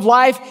book of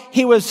life,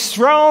 he was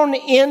thrown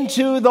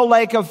into the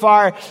lake of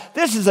fire.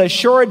 This is a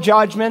sure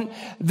judgment.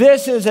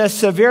 This is a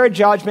severe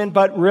judgment,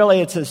 but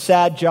really it's a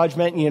sad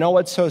judgment. And you know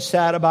what's so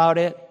sad about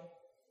it?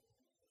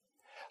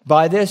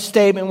 By this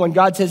statement, when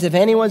God says, if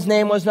anyone's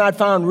name was not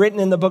found written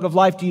in the book of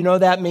life, do you know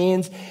what that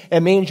means? It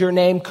means your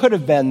name could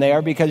have been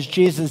there because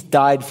Jesus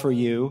died for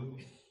you.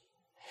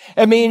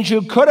 It means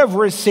you could have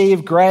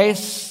received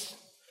grace,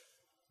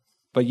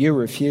 but you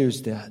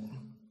refused it.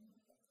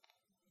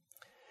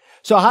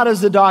 So how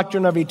does the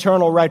doctrine of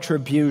eternal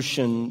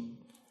retribution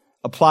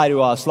apply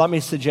to us? Let me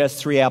suggest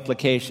 3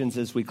 applications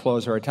as we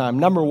close our time.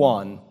 Number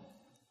 1,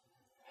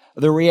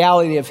 the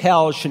reality of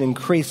hell should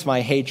increase my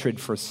hatred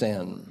for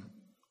sin.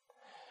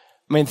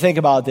 I mean, think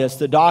about this.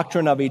 The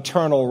doctrine of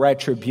eternal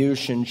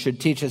retribution should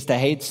teach us to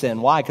hate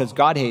sin. Why? Because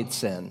God hates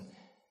sin.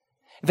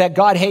 In fact,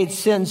 God hates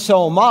sin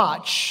so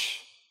much,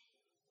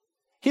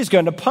 He's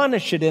going to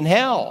punish it in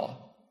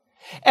hell.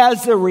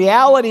 As the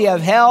reality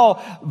of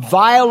hell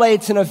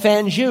violates and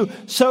offends you,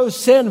 so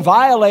sin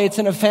violates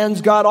and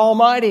offends God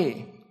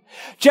Almighty.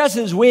 Just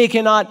as we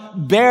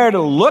cannot bear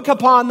to look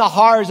upon the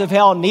horrors of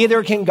hell,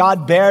 neither can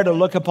God bear to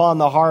look upon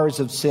the horrors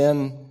of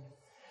sin.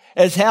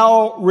 As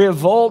hell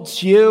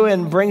revolts you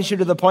and brings you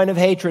to the point of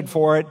hatred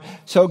for it,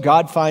 so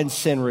God finds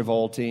sin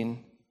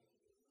revolting.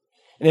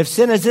 And if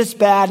sin is this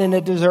bad and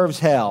it deserves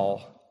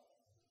hell,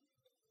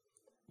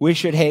 we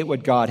should hate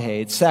what God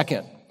hates.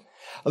 Second,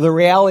 the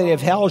reality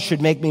of hell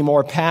should make me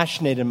more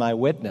passionate in my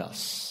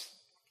witness.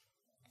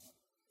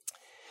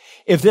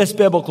 If this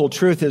biblical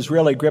truth has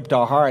really gripped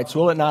our hearts,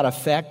 will it not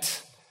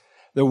affect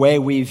the way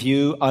we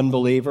view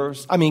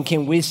unbelievers? I mean,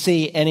 can we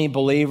see any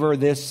unbeliever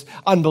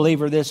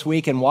this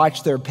week and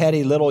watch their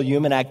petty little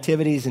human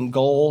activities and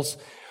goals,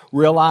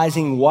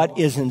 realizing what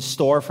is in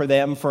store for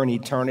them for an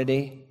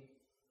eternity?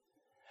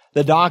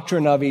 The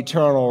doctrine of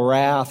eternal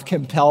wrath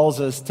compels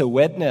us to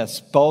witness,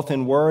 both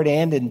in word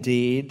and in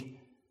deed.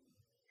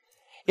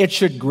 It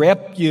should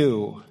grip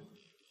you.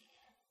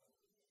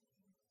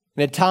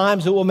 And at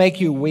times it will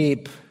make you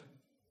weep.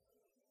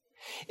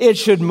 It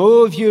should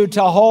move you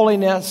to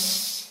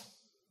holiness.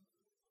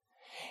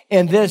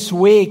 And this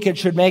week it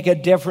should make a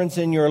difference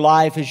in your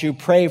life as you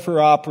pray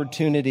for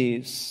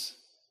opportunities.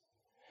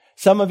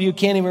 Some of you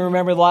can't even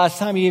remember the last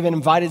time you even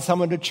invited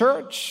someone to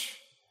church.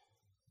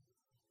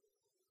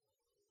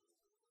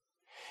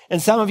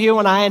 And some of you,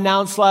 when I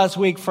announced last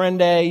week, Friend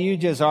Day, you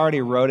just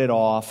already wrote it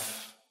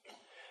off.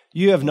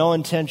 You have no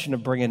intention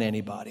of bringing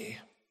anybody.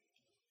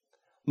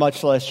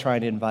 much less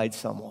trying to invite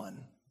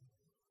someone.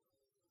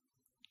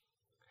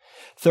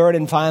 Third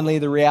and finally,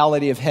 the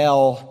reality of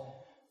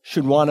hell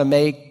should want to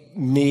make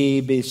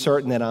me be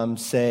certain that I'm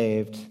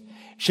saved.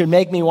 Should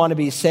make me want to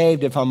be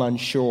saved if I'm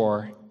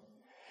unsure.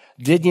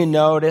 Did you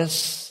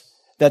notice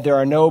that there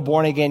are no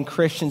born-again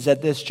Christians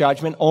at this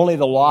judgment, only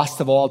the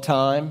lost of all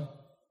time?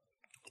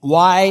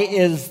 Why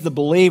is the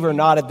believer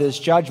not at this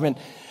judgment,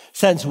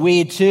 since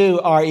we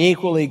too are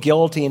equally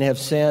guilty and have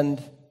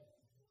sinned?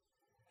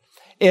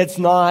 It's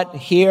not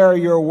here.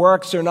 Your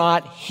works are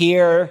not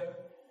here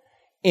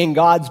in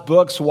God's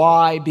books.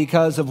 Why?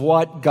 Because of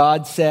what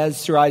God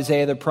says through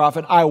Isaiah the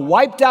prophet. I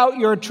wiped out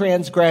your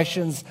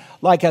transgressions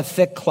like a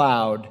thick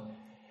cloud,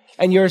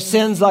 and your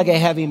sins like a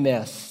heavy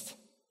mist.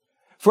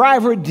 For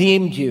I've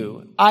redeemed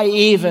you. I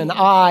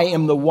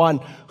am the one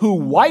who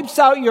wipes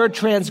out your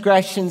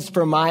transgressions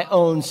for my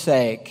own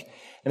sake.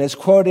 And it's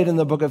quoted in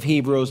the book of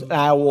Hebrews,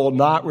 I will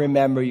not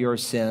remember your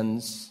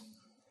sins.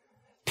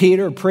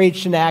 Peter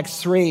preached in Acts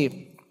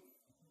 3,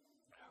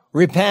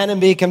 repent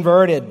and be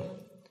converted,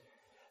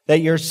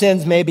 that your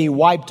sins may be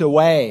wiped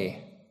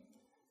away.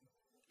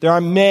 There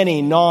are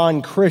many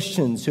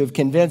non-Christians who have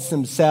convinced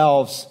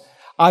themselves,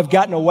 I've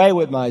gotten away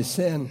with my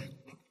sin.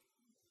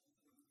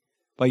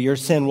 But your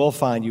sin will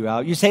find you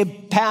out. You say,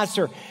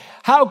 Pastor,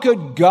 how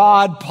could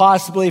God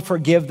possibly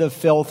forgive the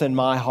filth in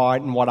my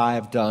heart and what I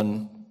have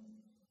done?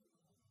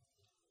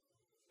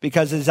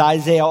 Because as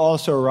Isaiah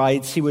also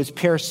writes, he was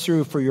pierced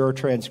through for your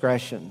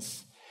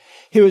transgressions.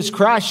 He was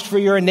crushed for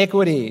your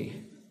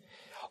iniquity.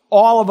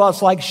 All of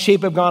us like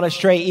sheep have gone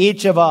astray.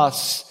 Each of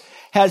us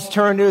has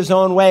turned to his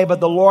own way, but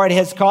the Lord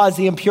has caused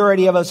the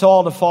impurity of us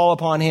all to fall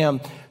upon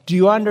him. Do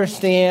you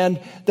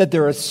understand that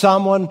there is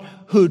someone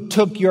who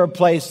took your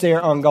place there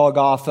on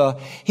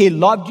Golgotha? He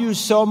loved you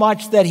so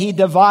much that he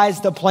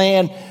devised a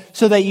plan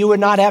so that you would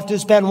not have to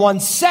spend 1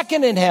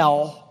 second in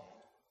hell.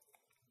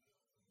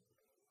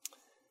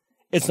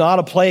 It's not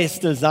a place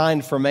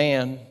designed for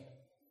man.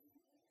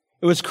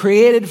 It was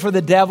created for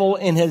the devil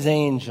and his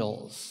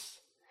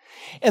angels.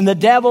 And the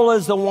devil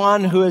is the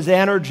one who is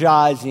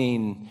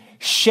energizing,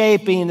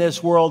 shaping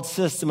this world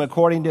system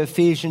according to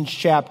Ephesians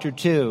chapter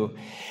 2.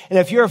 And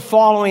if you're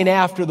following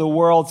after the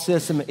world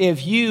system,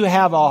 if you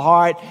have a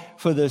heart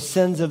for the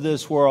sins of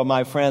this world,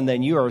 my friend,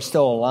 then you are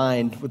still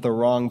aligned with the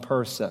wrong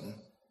person.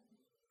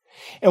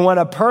 And when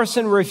a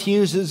person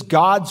refuses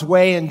God's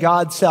way and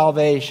God's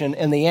salvation,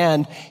 in the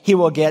end, he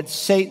will get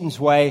Satan's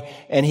way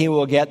and he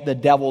will get the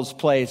devil's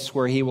place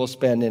where he will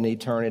spend an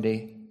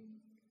eternity.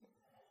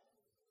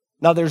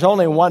 Now, there's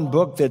only one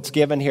book that's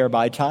given here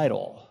by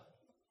title.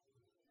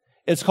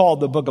 It's called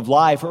the Book of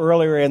Life.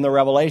 Earlier in the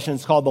Revelation,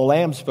 it's called the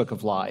Lamb's Book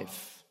of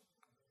Life.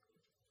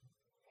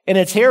 And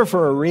it's here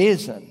for a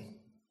reason.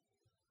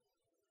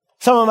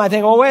 Some of them might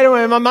think, oh, wait a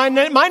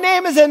minute, my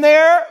name is in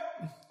there.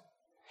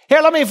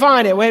 Here, let me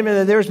find it. Wait a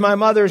minute, there's my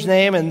mother's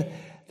name, and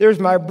there's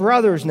my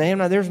brother's name.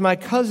 Now, there's my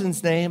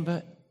cousin's name,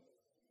 but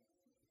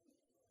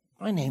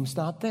my name's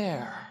not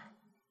there.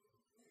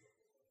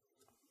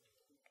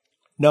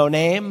 No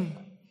name,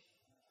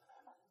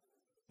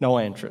 no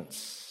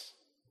entrance.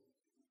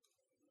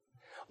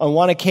 On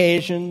one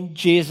occasion,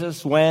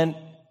 Jesus went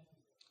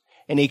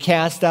and he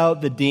cast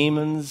out the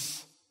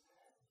demons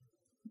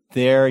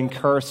there in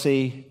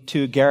Cursey,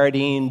 2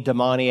 Gadarene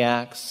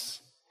demoniacs.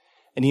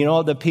 And you know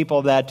what the people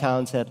of that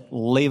town said?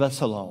 Leave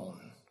us alone.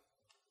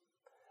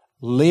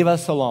 Leave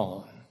us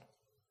alone.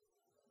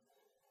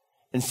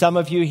 And some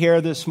of you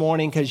here this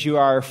morning, because you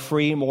are a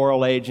free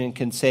moral agent,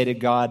 can say to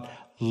God,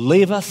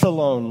 leave us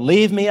alone.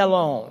 Leave me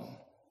alone.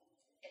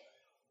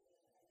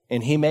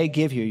 And he may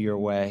give you your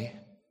way.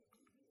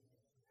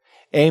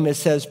 Amos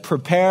says,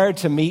 prepare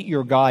to meet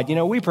your God. You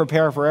know, we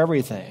prepare for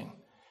everything.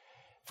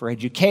 For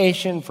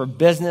education, for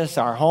business,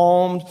 our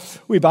homes.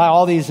 We buy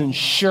all these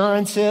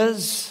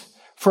insurances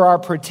for our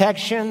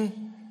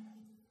protection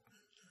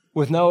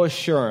with no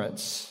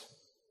assurance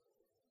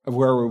of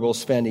where we will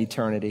spend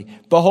eternity.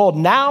 Behold,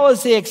 now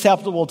is the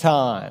acceptable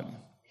time.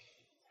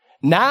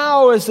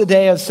 Now is the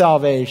day of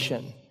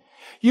salvation.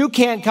 You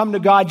can't come to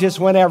God just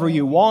whenever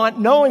you want.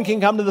 No one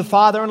can come to the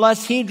Father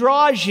unless he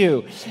draws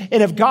you.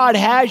 And if God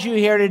has you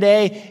here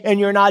today and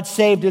you're not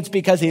saved, it's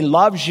because he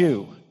loves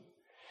you.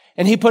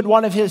 And he put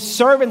one of his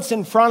servants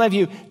in front of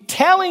you,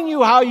 telling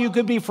you how you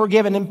could be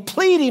forgiven and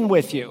pleading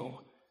with you.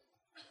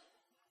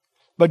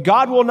 But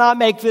God will not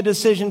make the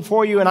decision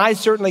for you, and I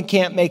certainly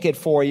can't make it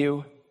for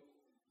you.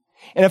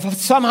 And if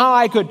somehow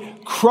I could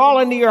crawl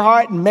into your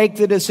heart and make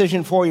the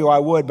decision for you, I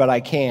would, but I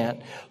can't.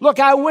 Look,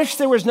 I wish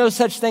there was no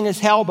such thing as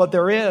hell, but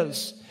there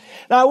is.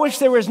 And I wish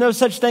there was no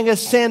such thing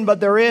as sin, but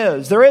there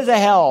is. There is a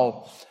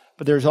hell,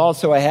 but there's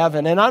also a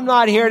heaven. And I'm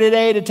not here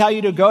today to tell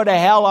you to go to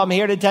hell. I'm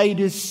here to tell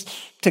you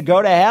to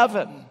go to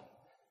heaven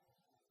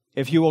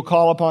if you will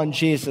call upon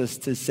Jesus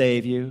to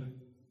save you.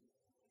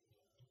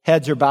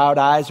 Heads are bowed,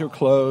 eyes are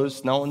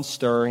closed, no one's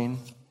stirring.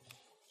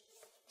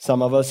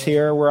 Some of us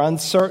here, we're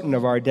uncertain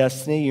of our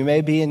destiny. You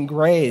may be in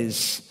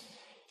Grays.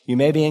 You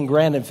may be in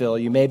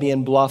Graniteville. You may be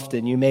in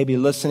Bluffton. You may be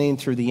listening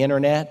through the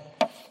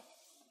internet.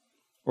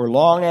 Or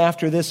long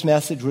after this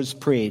message was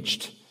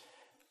preached,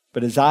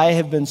 But as I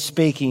have been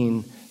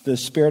speaking, the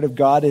Spirit of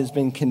God has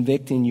been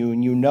convicting you,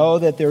 and you know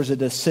that there's a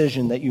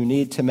decision that you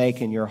need to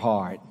make in your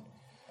heart.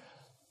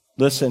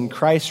 Listen,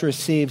 Christ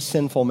receives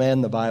sinful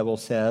men, the Bible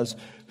says.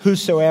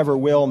 Whosoever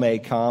will may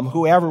come.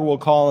 Whoever will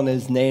call on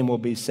his name will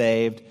be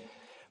saved.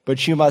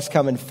 But you must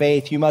come in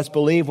faith. You must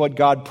believe what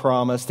God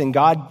promised. And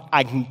God,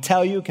 I can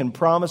tell you, can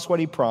promise what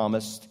he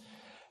promised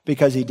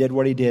because he did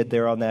what he did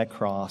there on that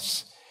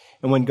cross.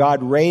 And when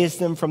God raised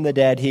him from the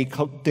dead, he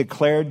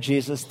declared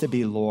Jesus to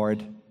be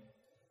Lord,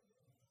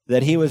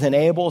 that he was an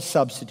able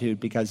substitute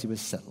because he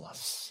was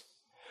sinless.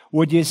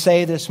 Would you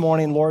say this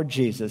morning, Lord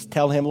Jesus,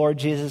 tell him, Lord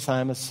Jesus,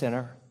 I'm a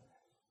sinner.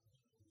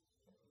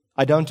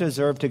 I don't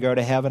deserve to go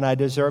to heaven. I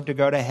deserve to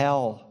go to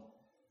hell.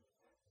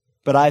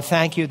 But I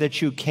thank you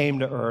that you came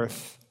to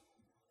earth,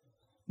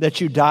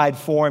 that you died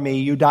for me.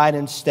 You died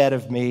instead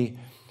of me.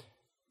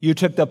 You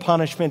took the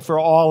punishment for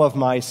all of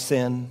my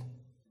sin.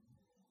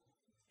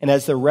 And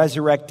as the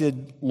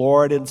resurrected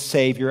Lord and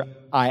Savior,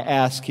 I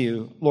ask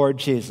you, Lord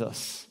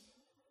Jesus,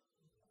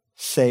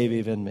 save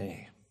even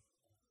me.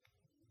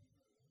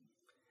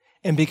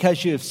 And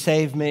because you have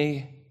saved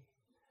me,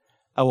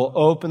 I will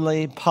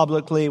openly,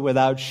 publicly,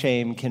 without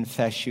shame,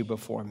 confess you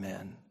before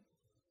men.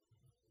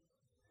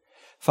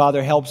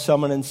 Father, help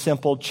someone in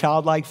simple,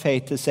 childlike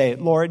faith to say,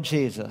 Lord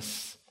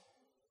Jesus,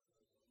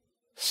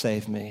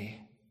 save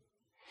me.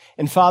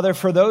 And Father,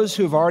 for those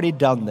who've already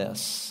done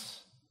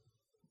this,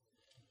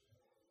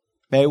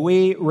 may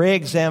we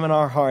re-examine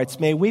our hearts.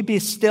 May we be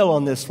still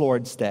on this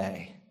Lord's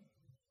Day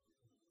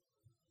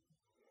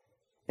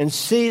and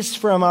cease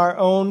from our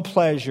own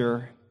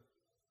pleasure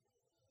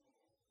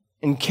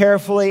and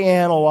carefully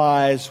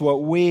analyze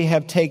what we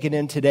have taken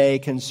in today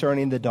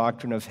concerning the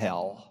doctrine of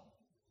hell.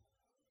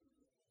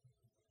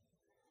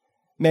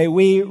 May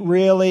we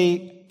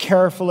really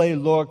carefully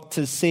look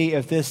to see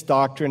if this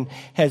doctrine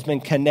has been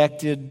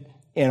connected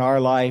in our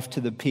life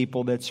to the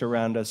people that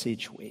surround us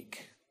each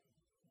week.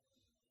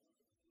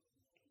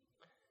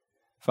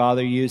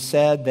 Father, you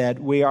said that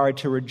we are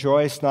to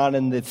rejoice not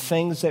in the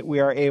things that we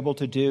are able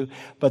to do,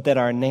 but that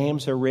our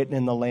names are written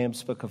in the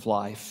Lamb's Book of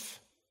Life.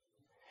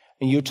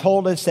 And you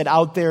told us that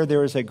out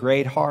there is a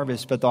great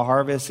harvest, but the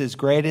harvest, as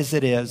great as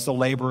it is, the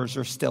laborers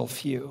are still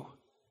few.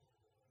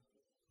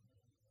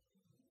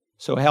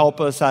 So help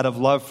us out of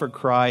love for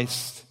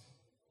Christ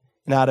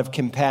and out of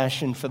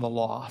compassion for the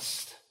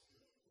lost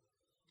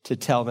to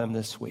tell them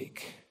this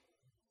week.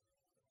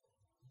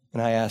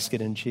 And I ask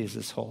it in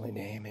Jesus' holy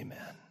name,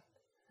 amen.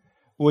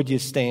 Would you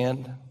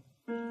stand?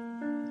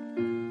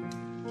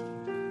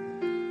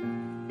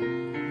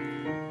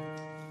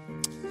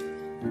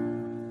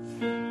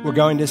 We're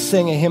going to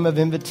sing a hymn of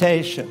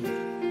invitation.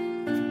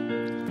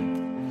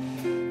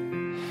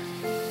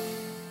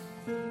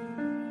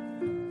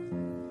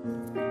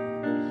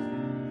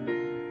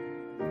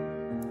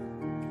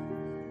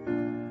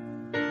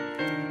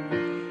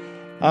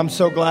 I'm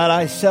so glad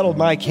I settled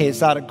my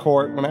case out of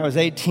court when I was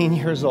 18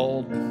 years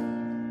old.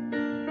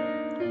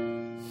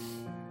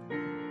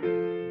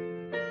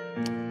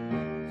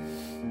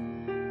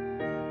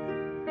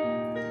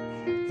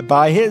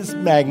 By his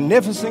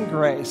magnificent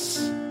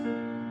grace,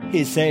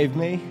 he saved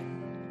me.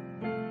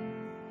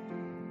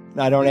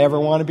 And I don't ever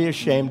want to be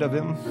ashamed of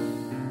him.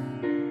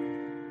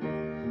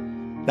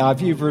 Now,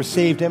 if you've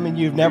received him and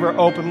you've never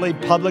openly,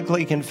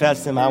 publicly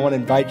confessed him, I want to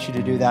invite you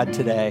to do that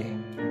today.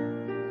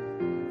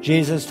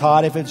 Jesus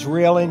taught if it's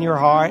real in your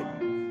heart,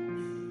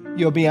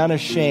 you'll be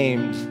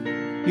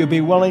unashamed. You'll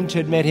be willing to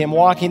admit him.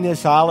 Walking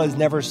this aisle has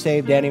never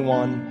saved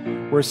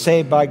anyone. We're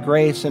saved by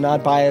grace and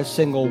not by a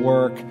single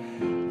work.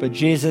 But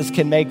Jesus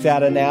can make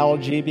that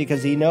analogy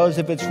because he knows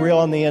if it's real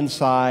on the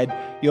inside,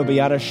 you'll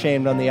be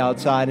unashamed on the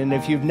outside. And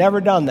if you've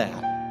never done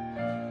that,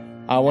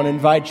 I want to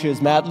invite you,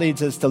 as Matt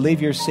leads us, to leave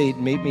your seat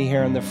and meet me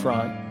here in the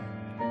front.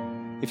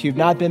 If you've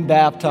not been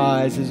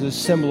baptized as a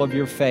symbol of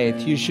your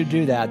faith, you should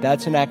do that.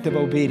 That's an act of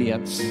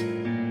obedience.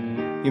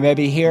 You may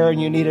be here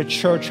and you need a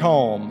church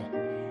home.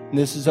 And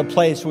this is a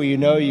place where you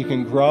know you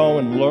can grow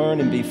and learn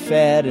and be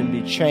fed and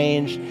be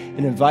changed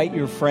and invite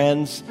your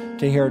friends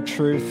to hear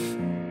truth.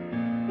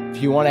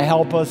 If you want to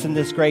help us in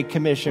this great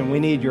commission, we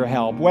need your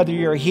help. Whether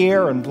you're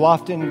here in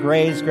Bluffton,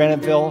 Grays,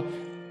 Graniteville,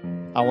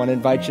 I want to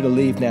invite you to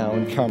leave now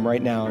and come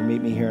right now and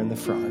meet me here in the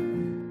front.